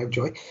they may have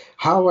joy?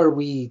 How are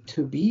we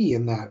to be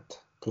in that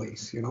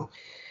place,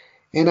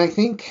 And I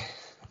think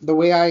the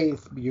way I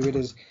view it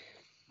is,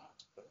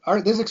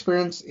 this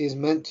experience is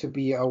meant to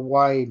be a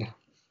wide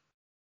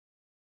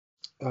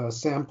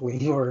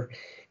sampling, or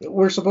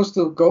we're supposed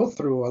to go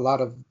through a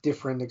lot of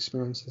different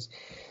experiences.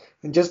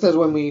 And just as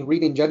when we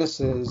read in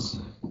Genesis,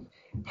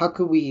 how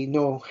could we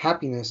know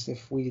happiness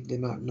if we did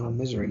not know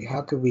misery?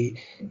 How could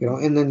we,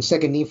 and then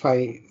Second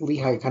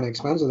Lehi kind of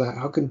expands on that.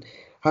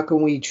 How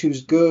can we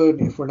choose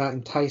good if we're not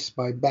enticed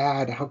by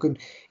bad? How can,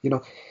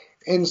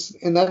 and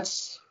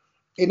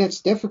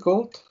it's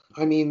difficult.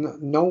 I mean,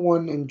 no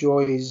one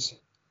enjoys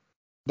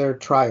their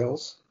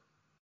trials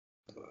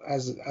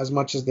as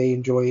much as they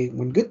enjoy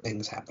when good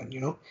things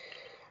happen,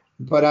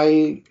 But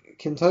I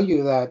can tell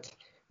you that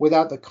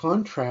without the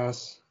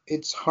contrast,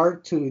 it's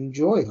hard to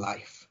enjoy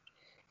life.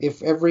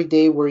 If every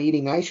day we're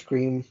eating ice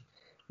cream,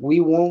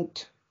 we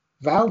won't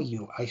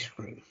value ice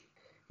cream.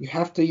 You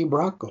have to eat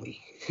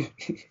broccoli.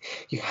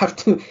 you have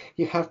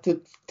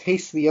to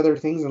taste the other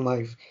things in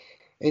life.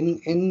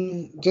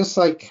 And just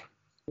like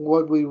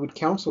what we would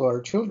counsel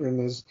our children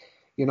is,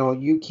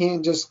 you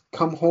can't just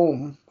come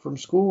home from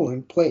school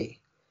and play.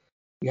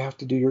 You have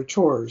to do your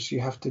chores. You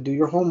have to do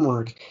your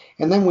homework.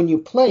 And then when you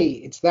play,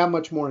 it's that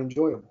much more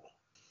enjoyable.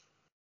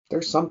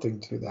 There's something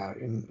to that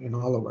in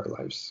all of our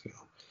lives.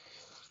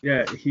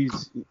 Yeah,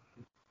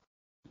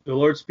 the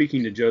Lord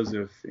speaking to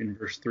Joseph in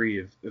verse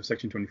 3 of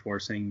section 24,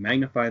 saying,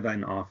 magnify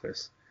thine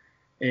office.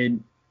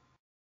 And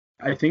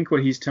I think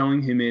what he's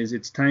telling him is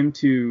it's time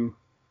to,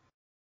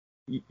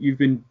 you've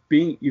been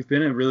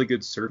a really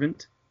good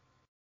servant,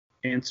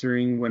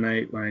 answering when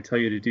I tell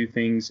you to do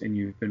things, and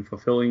you've been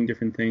fulfilling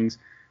different things,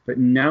 but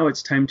now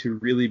it's time to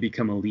really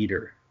become a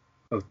leader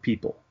of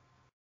people.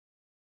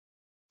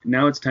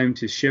 Now it's time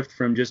to shift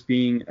from just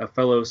being a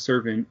fellow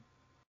servant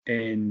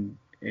and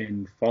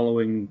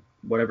following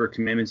whatever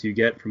commandments you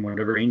get from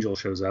whatever angel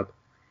shows up,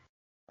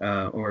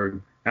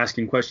 or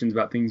asking questions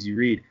about things you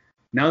read.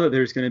 Now that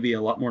there's going to be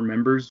a lot more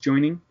members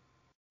joining,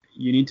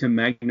 you need to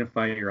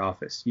magnify your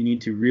office. You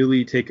need to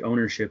really take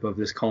ownership of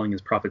this calling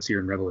as prophet, seer,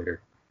 and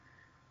revelator.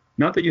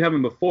 Not that you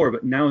haven't before,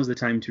 but now is the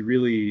time to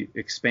really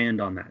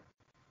expand on that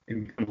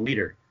and become a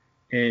leader.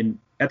 And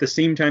at the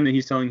same time that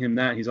he's telling him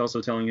that, he's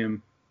also telling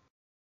him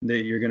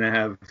that you're going to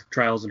have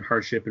trials and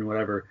hardship and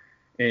whatever.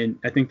 And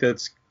I think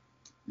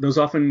those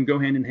often go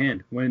hand in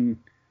hand. When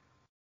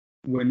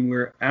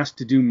we're asked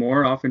to do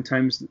more,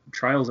 oftentimes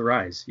trials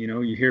arise.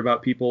 You hear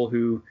about people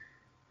who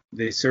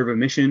they serve a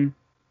mission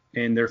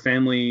and their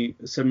family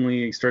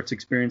suddenly starts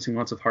experiencing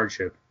lots of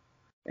hardship.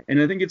 And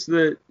I think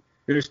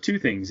there's two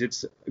things.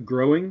 It's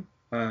growing,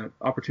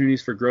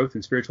 opportunities for growth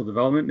and spiritual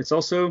development. It's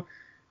also,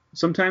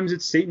 sometimes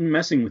it's Satan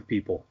messing with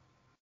people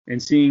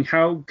and seeing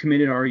how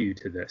committed are you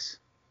to this?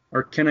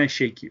 Or can I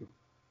shake you?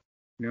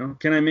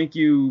 Can I make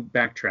you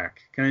backtrack?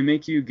 Can I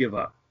make you give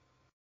up?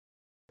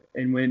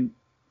 And when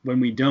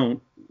we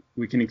don't,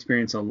 we can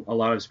experience a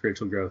lot of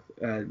spiritual growth.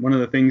 One of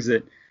the things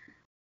that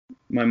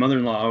my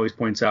mother-in-law always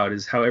points out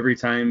is how every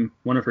time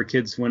one of her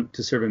kids went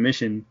to serve a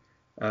mission,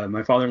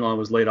 my father-in-law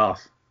was laid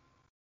off.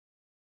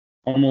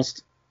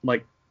 Almost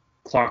like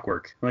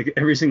clockwork, like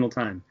every single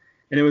time.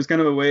 And it was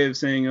kind of a way of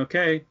saying,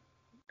 okay,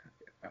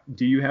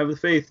 do you have the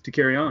faith to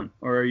carry on?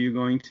 Or are you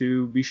going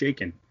to be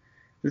shaken?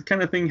 This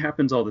kind of thing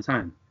happens all the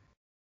time.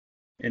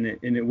 And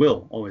it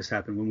will always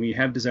happen. When we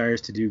have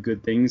desires to do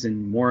good things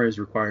and more is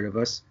required of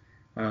us,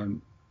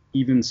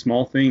 even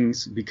small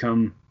things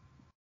become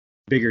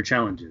bigger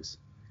challenges.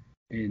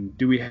 And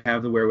do we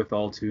have the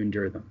wherewithal to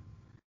endure them?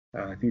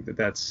 I think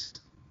that's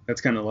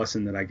kind of the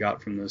lesson that I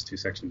got from those two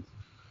sections.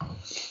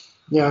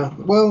 Yeah,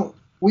 well,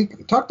 we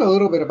talked a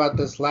little bit about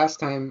this last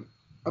time,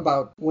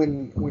 about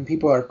when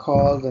people are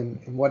called and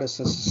what does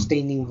a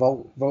sustaining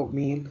vote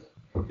mean.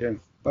 Yeah.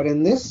 But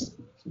in this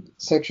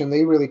section,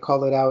 they really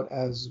call it out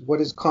as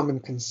what is common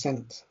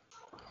consent.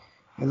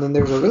 And then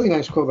there's a really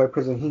nice quote by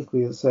President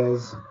Hinckley that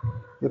says,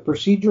 the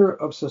procedure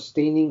of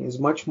sustaining is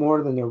much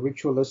more than a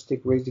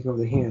ritualistic raising of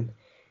the hand.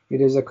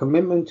 It is a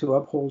commitment to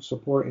uphold,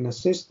 support, and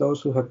assist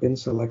those who have been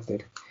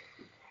selected.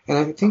 And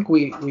I think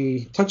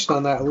we touched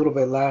on that a little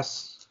bit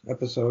last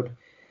episode,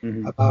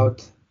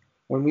 about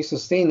when we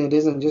sustain, it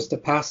isn't just a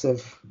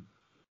passive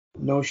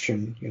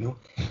notion,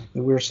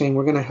 that we're saying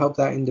we're going to help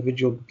that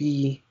individual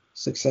be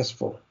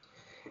successful,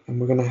 and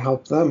we're going to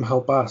help them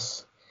help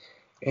us.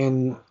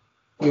 And,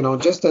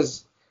 just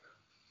as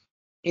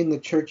in the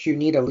church you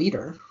need a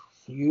leader,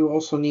 you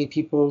also need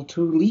people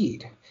to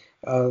lead,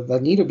 that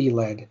need to be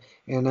led.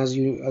 And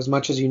as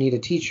much as you need a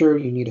teacher,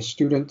 you need a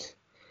student.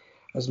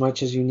 as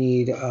much as you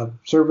need a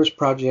service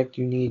project,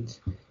 you need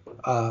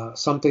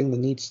something that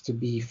needs to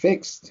be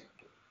fixed.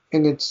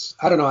 And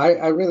I don't know,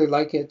 I really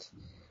like it.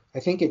 I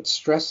think it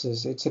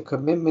stresses, it's a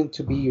commitment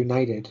to be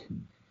united.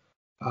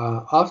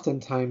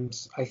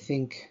 Oftentimes, I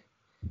think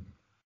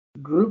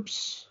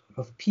groups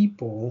of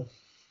people,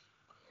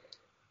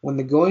 when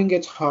the going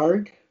gets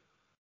hard,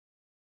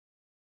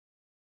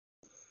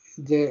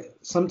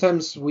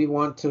 sometimes we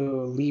want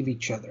to leave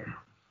each other.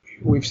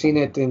 We've seen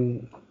it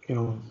in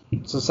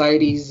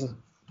societies,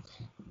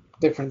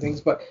 different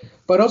things, but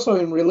also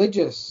in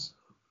religious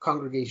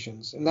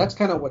congregations, and that's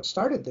kind of what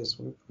started this.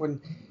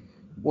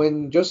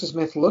 When Joseph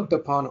Smith looked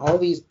upon all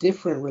these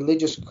different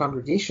religious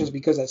congregations,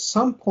 because at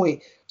some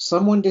point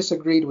someone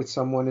disagreed with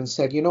someone and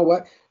said, you know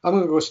what, I'm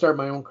going to go start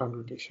my own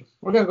congregation.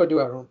 We're going to go do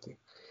our own thing.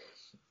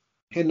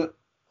 And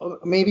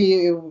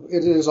maybe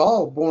it is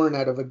all born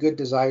out of a good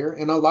desire,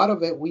 and a lot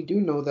of it, we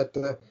do know that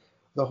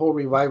the whole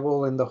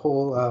revival and the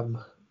whole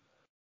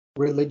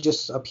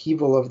religious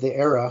upheaval of the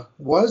era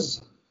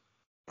was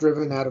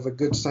driven out of a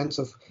good sense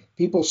of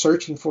people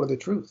searching for the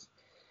truth.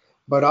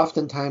 But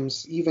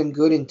oftentimes, even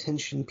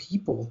good-intentioned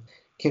people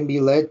can be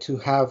led to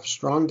have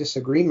strong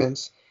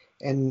disagreements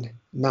and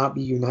not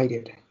be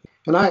united.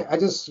 And I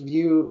just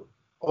view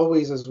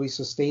always, as we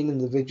sustain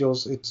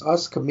individuals, it's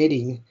us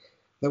committing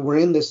that we're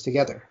in this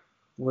together.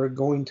 We're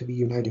going to be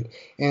united.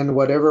 And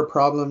whatever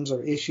problems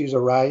or issues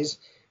arise,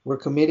 we're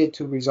committed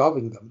to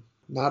resolving them,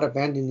 not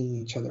abandoning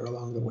each other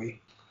along the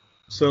way.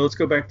 So let's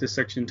go back to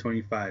section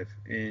 25.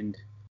 And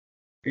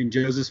in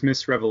Joseph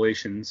Smith's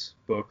Revelations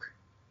book,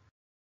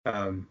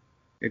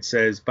 it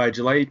says, by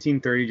July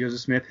 1830, Joseph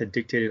Smith had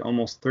dictated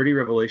almost 30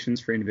 revelations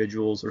for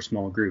individuals or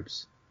small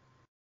groups.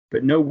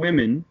 But no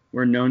women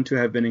were known to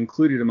have been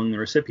included among the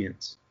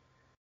recipients.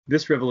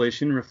 This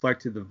revelation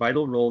reflected the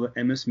vital role that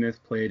Emma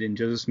Smith played in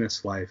Joseph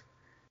Smith's life,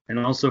 and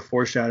also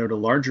foreshadowed a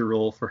larger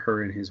role for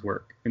her in his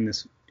work. The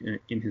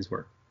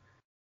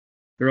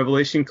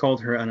revelation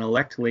called her an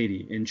elect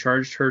lady and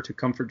charged her to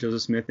comfort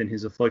Joseph Smith in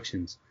his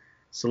afflictions,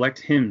 select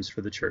hymns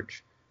for the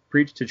church,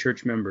 preach to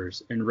church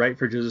members, and write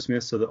for Joseph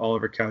Smith so that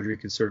Oliver Cowdery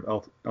could serve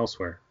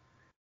elsewhere.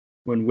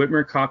 When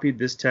Whitmer copied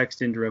this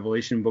text into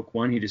Revelation Book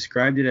 1, he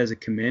described it as a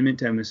commandment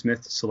to Emma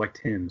Smith to select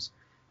hymns.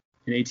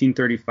 In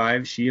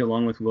 1835, she,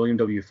 along with William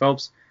W.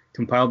 Phelps,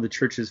 compiled the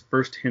church's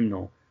first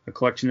hymnal, a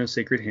collection of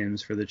sacred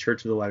hymns for the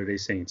Church of the Latter-day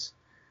Saints,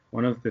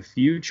 one of the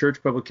few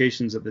church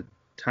publications at the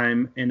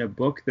time and a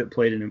book that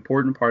played an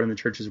important part in the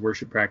church's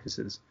worship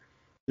practices.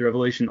 The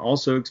revelation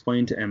also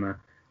explained to Emma,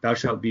 thou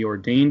shalt be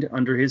ordained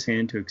under his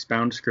hand to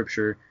expound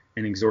Scripture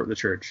and exhort the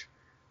church.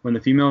 When the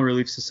Female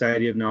Relief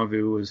Society of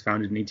Nauvoo was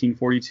founded in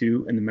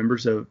 1842 and the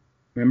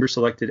members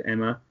selected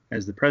Emma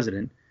as the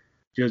president,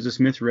 Joseph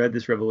Smith read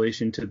this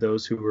revelation to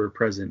those who were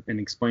present and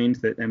explained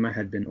that Emma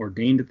had been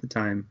ordained at the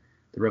time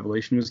the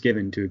revelation was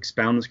given to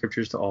expound the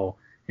Scriptures to all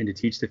and to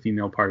teach the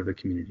female part of the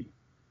community.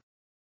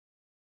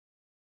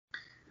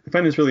 I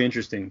find this really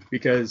interesting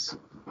because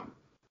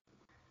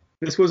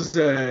this was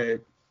a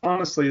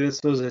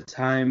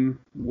time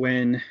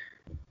when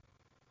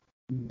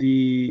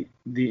the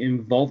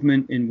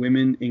involvement in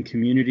women in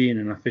community in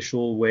an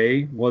official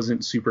way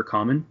wasn't super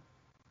common.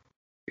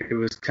 It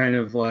was kind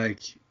of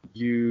like,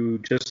 you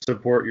just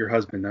support your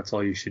husband, that's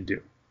all you should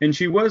do. And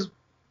she was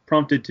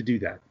prompted to do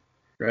that,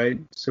 right?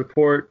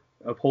 Support,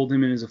 uphold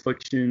him in his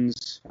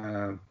afflictions.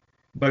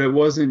 But it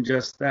wasn't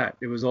just that.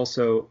 It was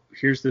also,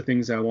 here's the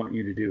things I want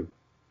you to do.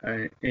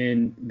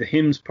 And the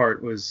hymns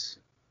part was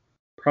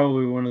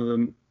probably one of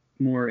the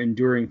more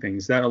enduring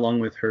things. That, along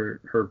with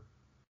her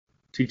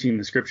teaching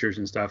the Scriptures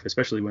and stuff,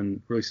 especially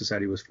when Relief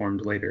Society was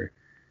formed later.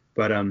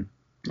 But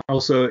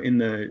also in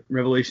the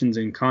Revelations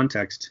in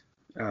Context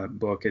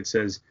book, it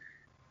says,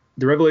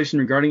 the revelation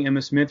regarding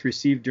Emma Smith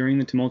received during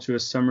the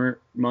tumultuous summer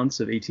months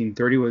of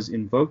 1830 was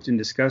invoked and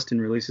discussed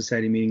in Relief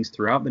Society meetings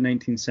throughout the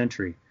 19th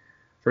century.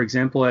 For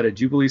example, at a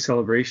Jubilee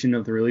celebration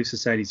of the Relief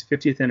Society's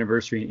 50th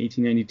anniversary in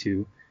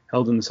 1892,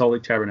 held in the Salt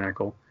Lake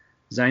Tabernacle,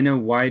 Zina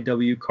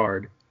Y.W.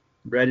 Card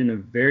read in a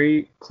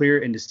very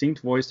clear and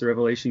distinct voice the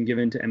revelation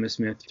given to Emma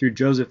Smith through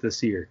Joseph the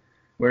Seer,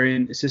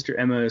 wherein Sister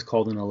Emma is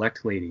called an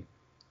elect lady.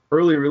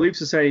 Early Relief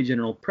Society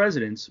general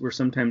presidents were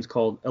sometimes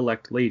called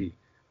elect lady.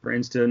 For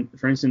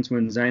instance,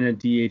 when Zina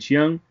D.H.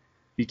 Young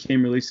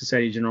became Relief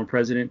Society general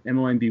president,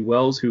 Emmeline B.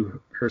 Wells, who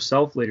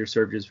herself later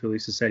served as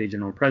Relief Society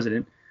general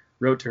president,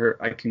 wrote to her,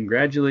 I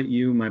congratulate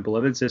you, my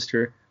beloved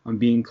sister, on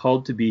being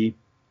called to be,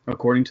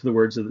 according to the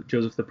words of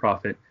Joseph the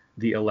prophet,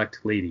 the elect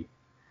lady.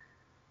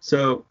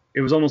 So it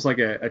was almost like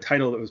a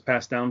title that was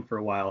passed down for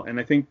a while. And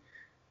I think,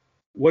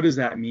 what does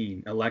that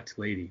mean, elect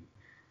lady?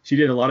 She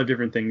did a lot of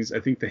different things.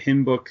 I think the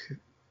hymn book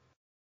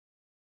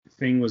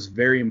thing was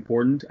very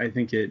important. I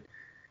think it,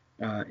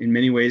 in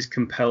many ways,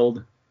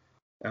 compelled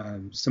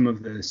some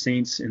of the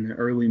saints in the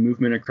early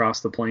movement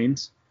across the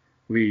plains.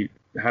 We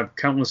have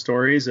countless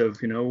stories of,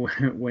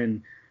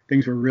 when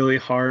things were really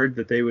hard,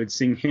 that they would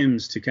sing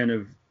hymns to kind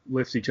of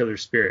lift each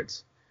other's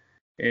spirits.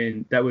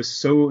 And that was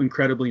so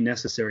incredibly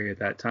necessary at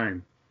that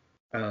time.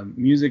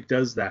 Music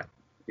does that.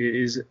 It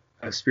is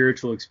a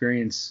spiritual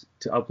experience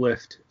to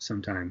uplift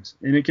sometimes,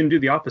 and it can do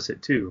the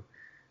opposite too.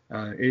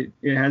 It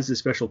has this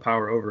special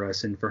power over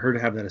us, and for her to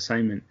have that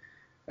assignment,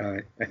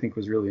 I think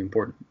was really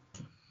important.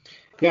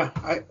 Yeah,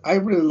 I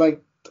really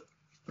liked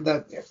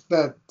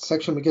that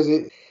section because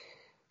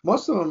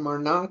most of them are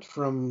not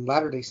from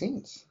Latter-day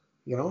Saints.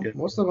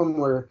 Most of them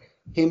were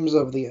hymns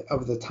of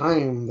the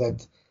time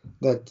that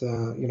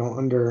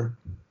under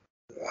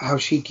how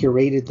she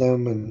curated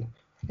them,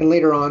 and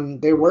later on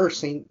there were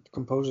saint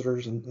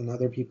composers and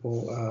other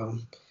people.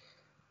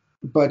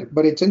 But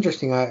it's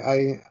interesting.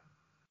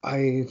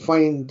 I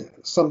find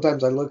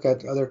sometimes I look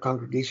at other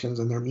congregations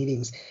and their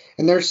meetings,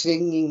 and they're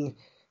singing,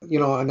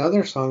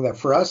 another song that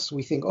for us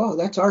we think, oh,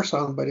 that's our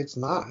song, but it's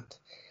not.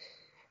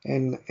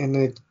 And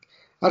it,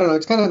 I don't know,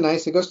 it's kind of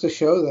nice. It goes to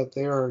show that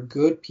there are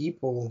good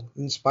people,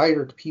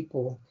 inspired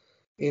people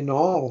in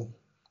all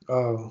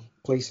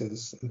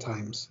places and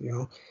times,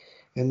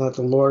 and that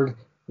the Lord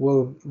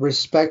will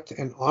respect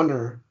and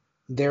honor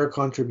their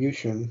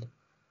contribution.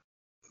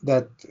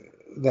 That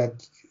the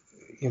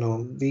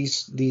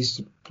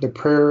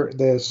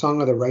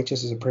song of the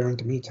righteous is a prayer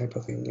unto me type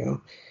of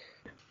thing,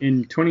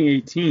 In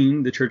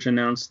 2018, the church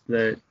announced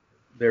that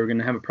they were going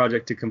to have a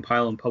project to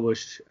compile and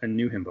publish a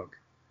new hymn book.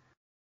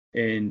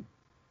 And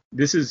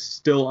this is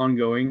still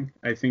ongoing.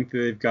 I think that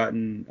they've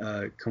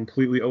gotten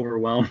completely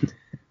overwhelmed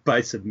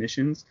by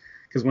submissions,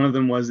 because one of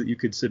them was that you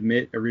could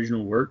submit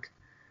original work.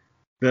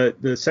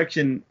 The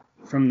section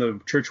from the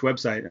church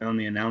website on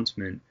the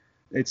announcement,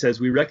 it says,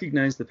 "We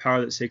recognize the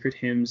power that sacred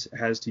hymns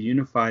has to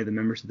unify the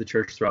members of the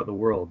church throughout the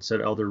world,"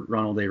 said Elder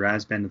Ronald A.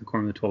 Rasband of the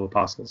Quorum of the 12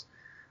 Apostles.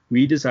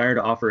 "We desire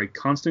to offer a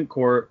constant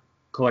core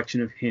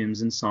collection of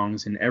hymns and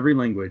songs in every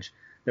language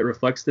that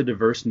reflects the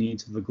diverse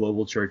needs of the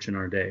global church in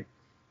our day.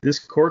 This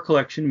core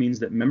collection means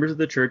that members of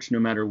the church, no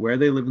matter where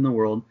they live in the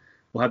world,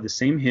 will have the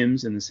same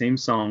hymns and the same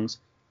songs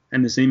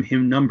and the same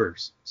hymn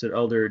numbers," said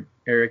Elder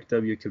Eric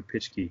W.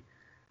 Kopitschke,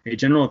 a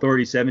General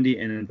Authority 70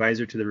 and an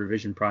advisor to the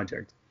Revision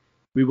Project.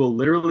 "We will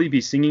literally be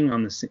singing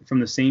from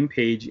the same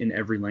page in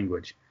every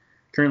language.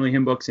 Currently,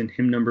 hymn books and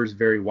hymn numbers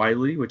vary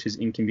widely, which is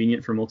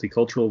inconvenient for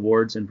multicultural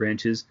wards and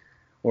branches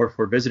or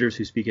for visitors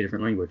who speak a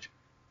different language."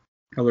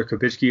 Elder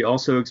Kopitschke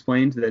also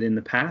explained that in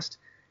the past,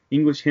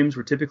 English hymns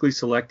were typically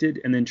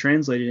selected and then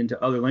translated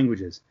into other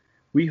languages.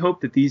 "We hope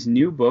that these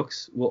new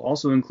books will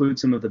also include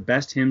some of the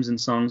best hymns and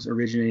songs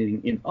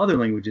originating in other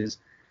languages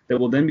that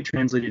will then be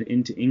translated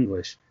into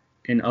English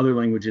and other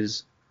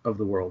languages of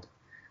the world."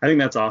 I think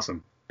that's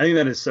awesome. I think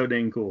that is so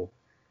dang cool.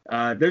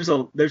 There's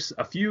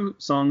a few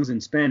songs in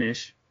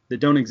Spanish that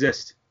don't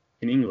exist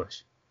in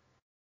English,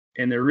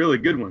 and they're really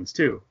good ones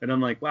too. And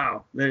I'm like,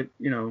 wow,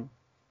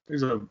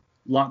 there's a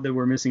lot that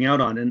we're missing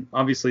out on. And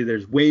obviously,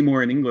 there's way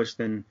more in English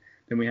than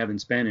we have in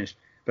Spanish.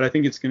 But I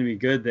think it's going to be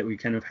good that we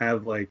kind of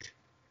have like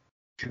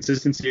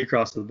consistency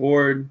across the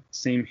board,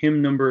 same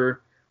hymn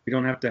number. We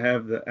don't have to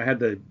have I had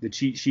the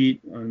cheat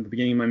sheet on the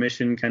beginning of my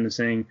mission, kind of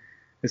saying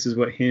this is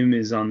what hymn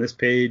is on this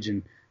page,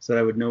 and so that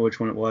I would know which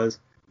one it was.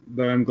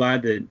 But I'm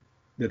glad that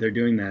they're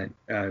doing that.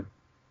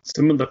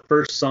 Some of the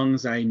first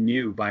songs I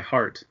knew by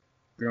heart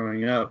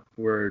growing up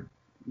were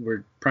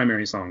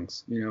primary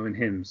songs, and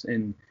hymns.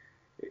 And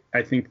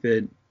I think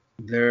that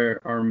there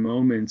are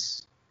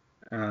moments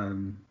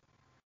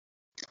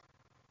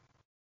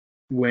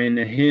when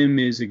a hymn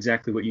is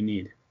exactly what you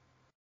need.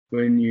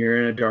 When you're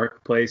in a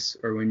dark place,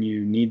 or when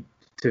you need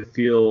to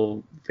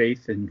feel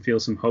faith and feel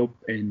some hope,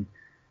 and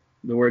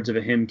the words of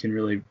a hymn can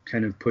really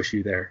kind of push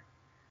you there.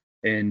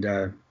 And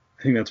I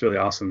think that's really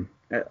awesome.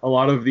 A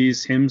lot of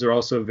these hymns are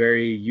also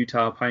very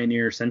Utah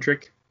Pioneer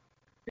centric.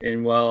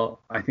 And while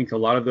I think a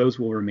lot of those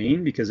will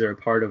remain because they're a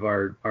part of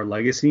our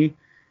legacy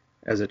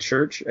as a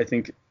church, I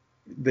think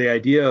the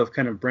idea of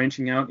kind of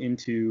branching out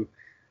into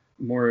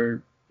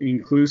more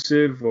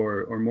inclusive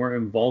or more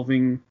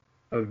involving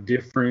of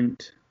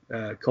different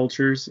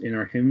cultures in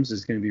our hymns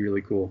is going to be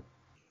really cool.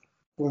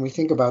 When we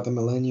think about the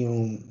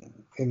millennium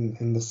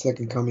and the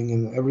second coming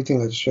and everything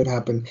that should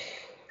happen,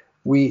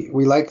 we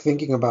like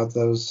thinking about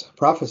those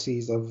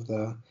prophecies of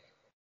the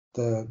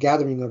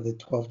gathering of the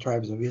 12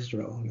 tribes of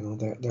Israel.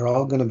 They're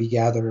all going to be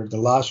gathered. The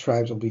lost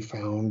tribes will be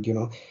found,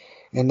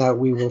 and that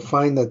we will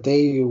find that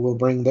they will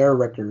bring their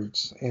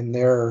records and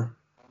their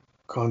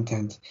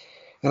content.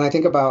 And I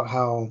think about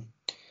how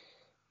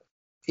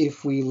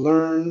if we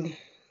learn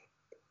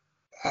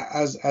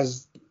as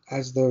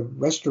the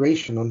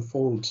restoration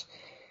unfolds,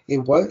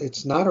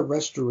 it's not a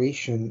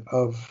restoration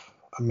of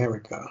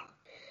America.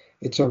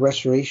 It's a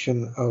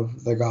restoration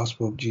of the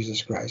gospel of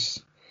Jesus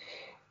Christ.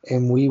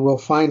 And we will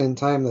find in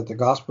time that the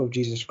gospel of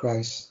Jesus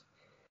Christ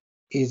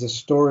is a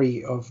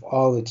story of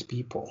all its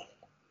people,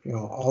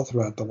 all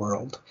throughout the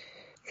world.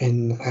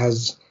 And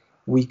as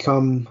we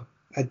come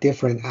at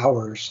different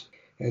hours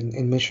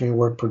and missionary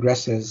work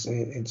progresses,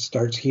 it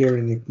starts here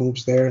and it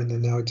moves there, and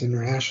then now it's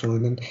international.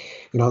 And then,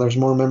 there's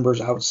more members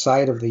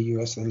outside of the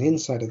U.S. than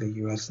inside of the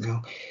U.S.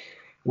 now.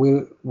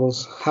 We will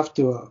have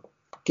to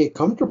get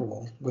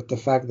comfortable with the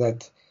fact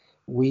that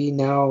we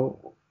now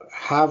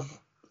have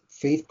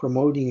faith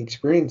promoting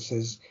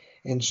experiences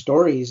and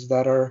stories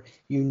that are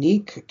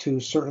unique to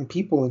certain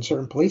people in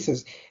certain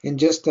places. And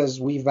just as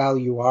we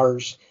value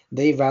ours,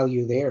 they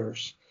value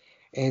theirs.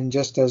 And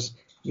just as,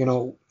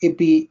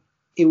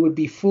 it would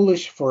be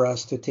foolish for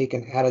us to take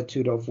an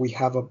attitude of we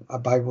have a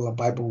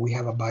Bible, we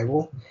have a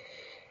Bible.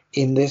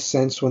 In this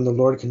sense, when the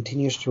Lord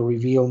continues to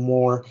reveal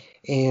more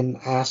and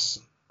asks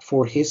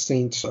for his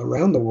saints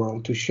around the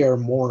world to share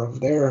more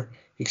of their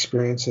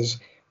experiences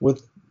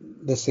with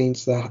the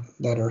saints that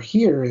are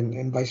here,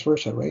 and vice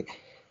versa, right?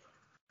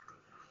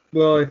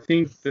 Well, I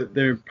think that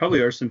there probably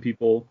are some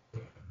people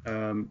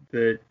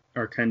that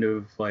are kind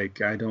of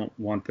like, I don't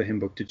want the hymn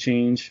book to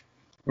change.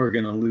 We're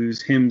going to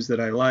lose hymns that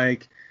I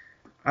like.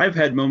 I've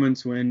had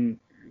moments when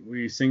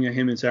we sing a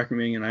hymn in sacrament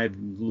meeting and I've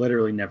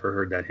literally never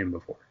heard that hymn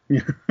before.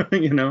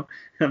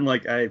 I'm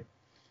like, I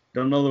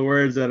don't know the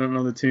words. I don't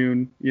know the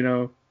tune.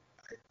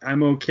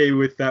 I'm okay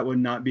with that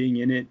one not being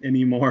in it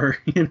anymore.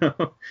 It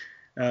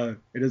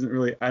doesn't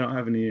really, I don't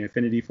have any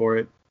affinity for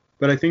it.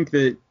 But I think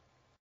that,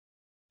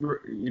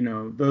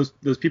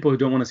 those people who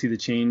don't want to see the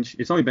change,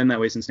 it's only been that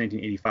way since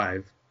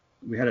 1985.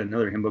 We had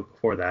another hymn book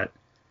before that.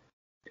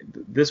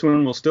 This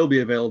one will still be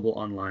available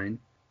online.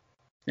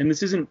 And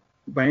this isn't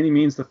by any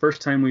means the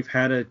first time we've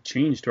had a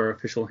change to our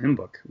official hymn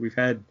book. We've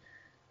had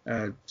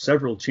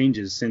several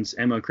changes since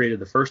Emma created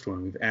the first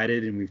one. We've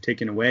added and we've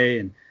taken away.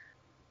 And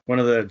one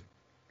of the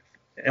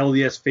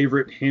LDS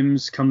favorite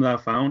hymns, Come Thou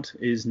Fount,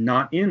 is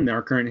not in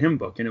our current hymn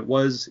book, and it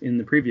was in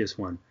the previous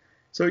one.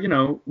 So,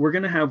 we're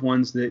going to have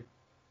ones that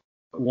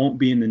won't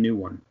be in the new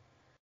one.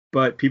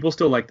 But people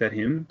still like that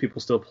hymn.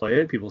 People still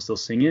play it. People still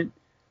sing it.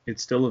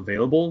 It's still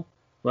available.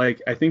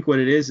 Like, I think what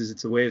it is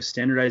it's a way of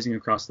standardizing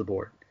across the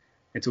board.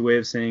 It's a way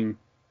of saying,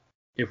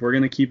 if we're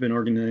going to keep an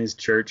organized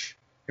church,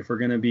 if we're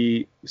going to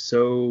be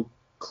so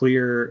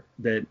clear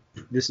that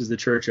this is the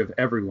church of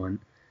everyone,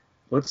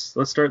 let's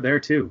start there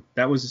too.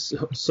 That was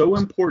so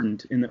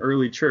important in the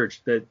early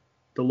church that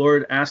the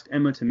Lord asked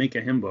Emma to make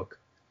a hymn book.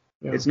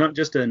 Yeah. It's not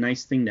just a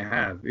nice thing to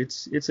have.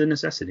 It's a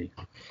necessity.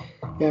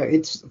 Yeah,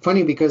 it's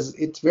funny because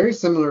it's very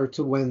similar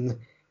to when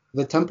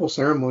the temple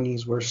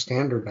ceremonies were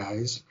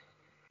standardized,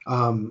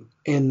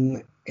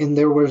 and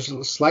there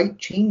was slight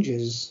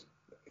changes,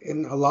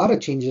 and a lot of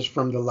changes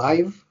from the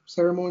live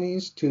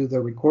ceremonies to the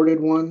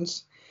recorded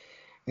ones,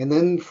 and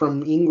then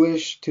from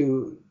English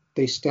to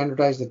they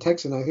standardized the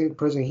text. And I think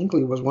President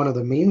Hinckley was one of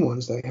the main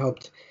ones that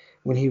helped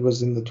when he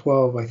was in the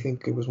 12. I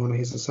think it was one of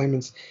his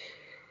assignments.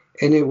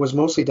 And it was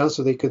mostly done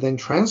so they could then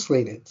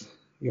translate it,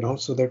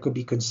 so there could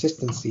be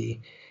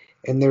consistency.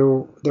 And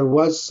there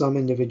was some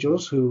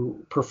individuals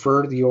who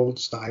preferred the old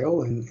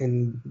style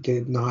and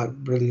did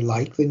not really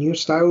like the new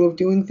style of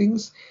doing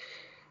things.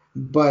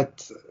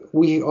 But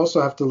we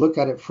also have to look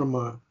at it from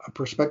a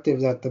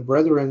perspective that the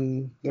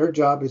brethren, their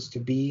job is to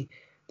be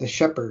the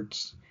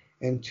shepherds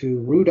and to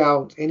root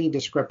out any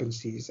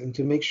discrepancies and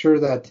to make sure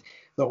that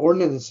the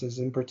ordinances,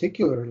 in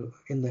particular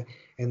in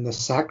the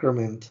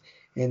sacrament,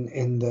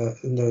 and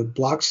the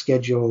block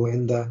schedule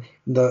and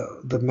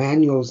the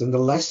manuals and the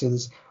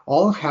lessons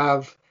all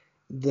have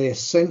the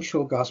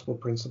essential gospel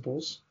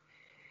principles.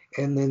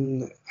 And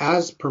then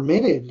as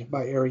permitted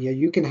by area,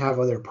 you can have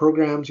other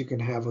programs, you can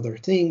have other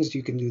things,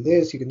 you can do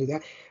this, you can do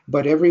that,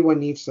 but everyone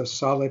needs a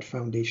solid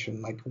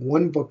foundation, like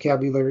one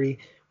vocabulary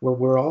where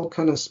we're all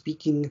kind of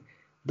speaking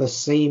the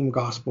same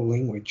gospel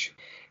language.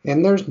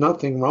 And there's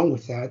nothing wrong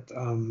with that.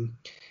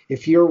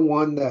 If you're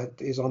one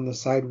that is on the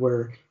side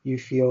where you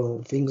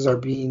feel things are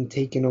being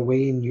taken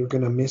away and you're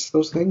going to miss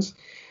those things,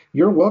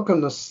 you're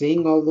welcome to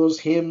sing all those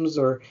hymns,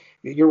 or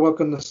you're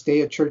welcome to stay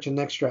at church an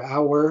extra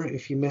hour.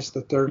 If you miss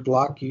the third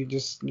block, you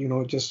just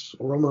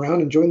roam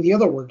around and join the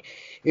other word,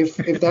 if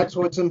that's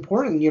what's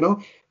important,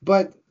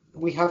 But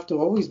we have to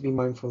always be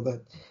mindful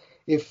that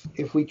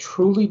if we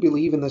truly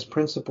believe in this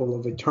principle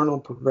of eternal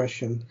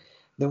progression,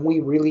 then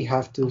we really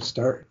have to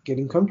start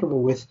getting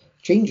comfortable with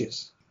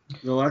changes.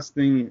 The last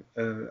thing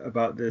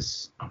about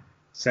this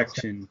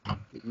section that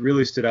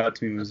really stood out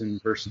to me was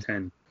in verse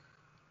 10.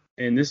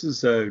 And this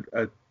is a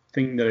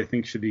thing that I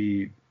think should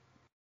be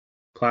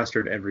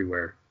plastered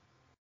everywhere.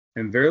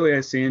 And verily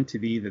I say unto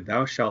thee that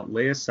thou shalt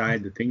lay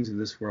aside the things of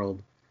this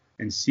world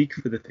and seek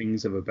for the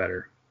things of a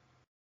better.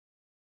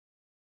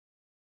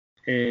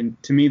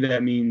 And to me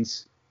that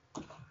means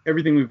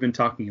everything we've been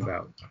talking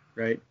about,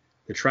 right?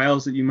 The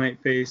trials that you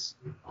might face,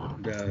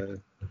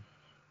 the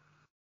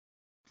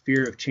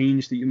fear of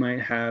change that you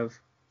might have.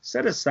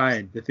 Set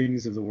aside the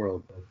things of the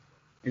world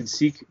and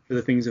seek for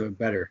the things of a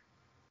better.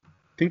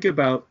 Think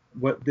about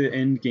what the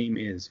end game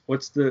is.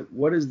 What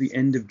is the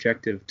end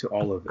objective to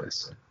all of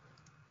this?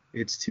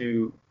 It's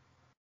to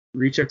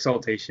reach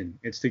exaltation.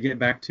 It's to get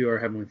back to our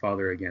Heavenly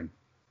Father again.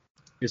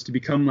 It's to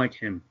become like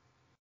Him.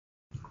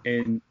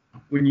 And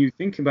when you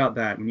think about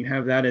that, when you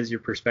have that as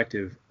your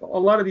perspective, a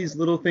lot of these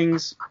little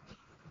things,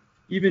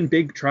 even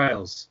big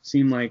trials,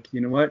 seem like,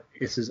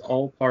 this is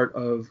all part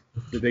of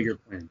the bigger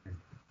plan.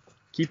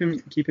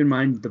 Keep in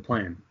mind the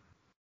plan,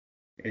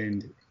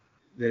 and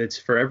that it's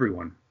for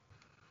everyone.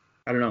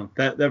 I don't know,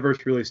 that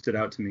verse really stood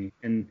out to me,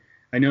 and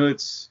I know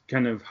it's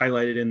kind of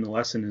highlighted in the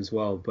lesson as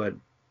well, but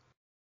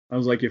I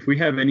was like, if we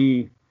have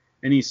any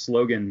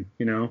slogan,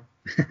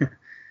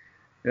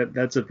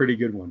 that's a pretty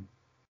good one.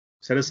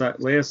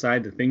 Lay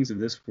aside the things of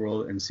this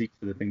world and seek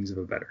for the things of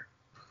a better.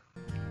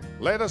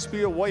 Let us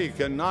be awake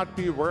and not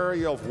be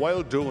weary of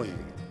well-doing,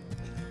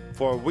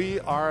 for we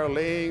are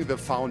laying the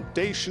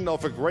foundation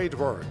of a great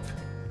work,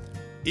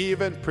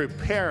 even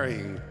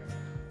preparing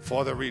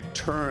for the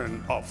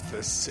return of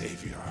the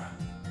Savior.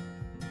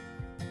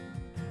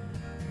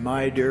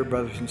 My dear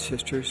brothers and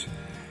sisters,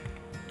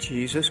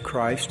 Jesus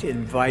Christ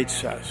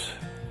invites us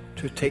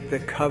to take the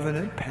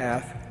covenant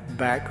path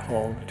back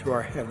home to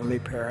our heavenly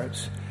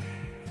parents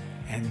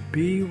and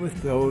be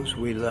with those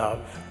we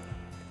love.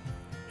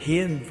 He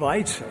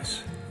invites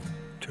us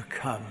to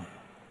come,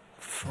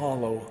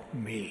 follow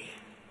me.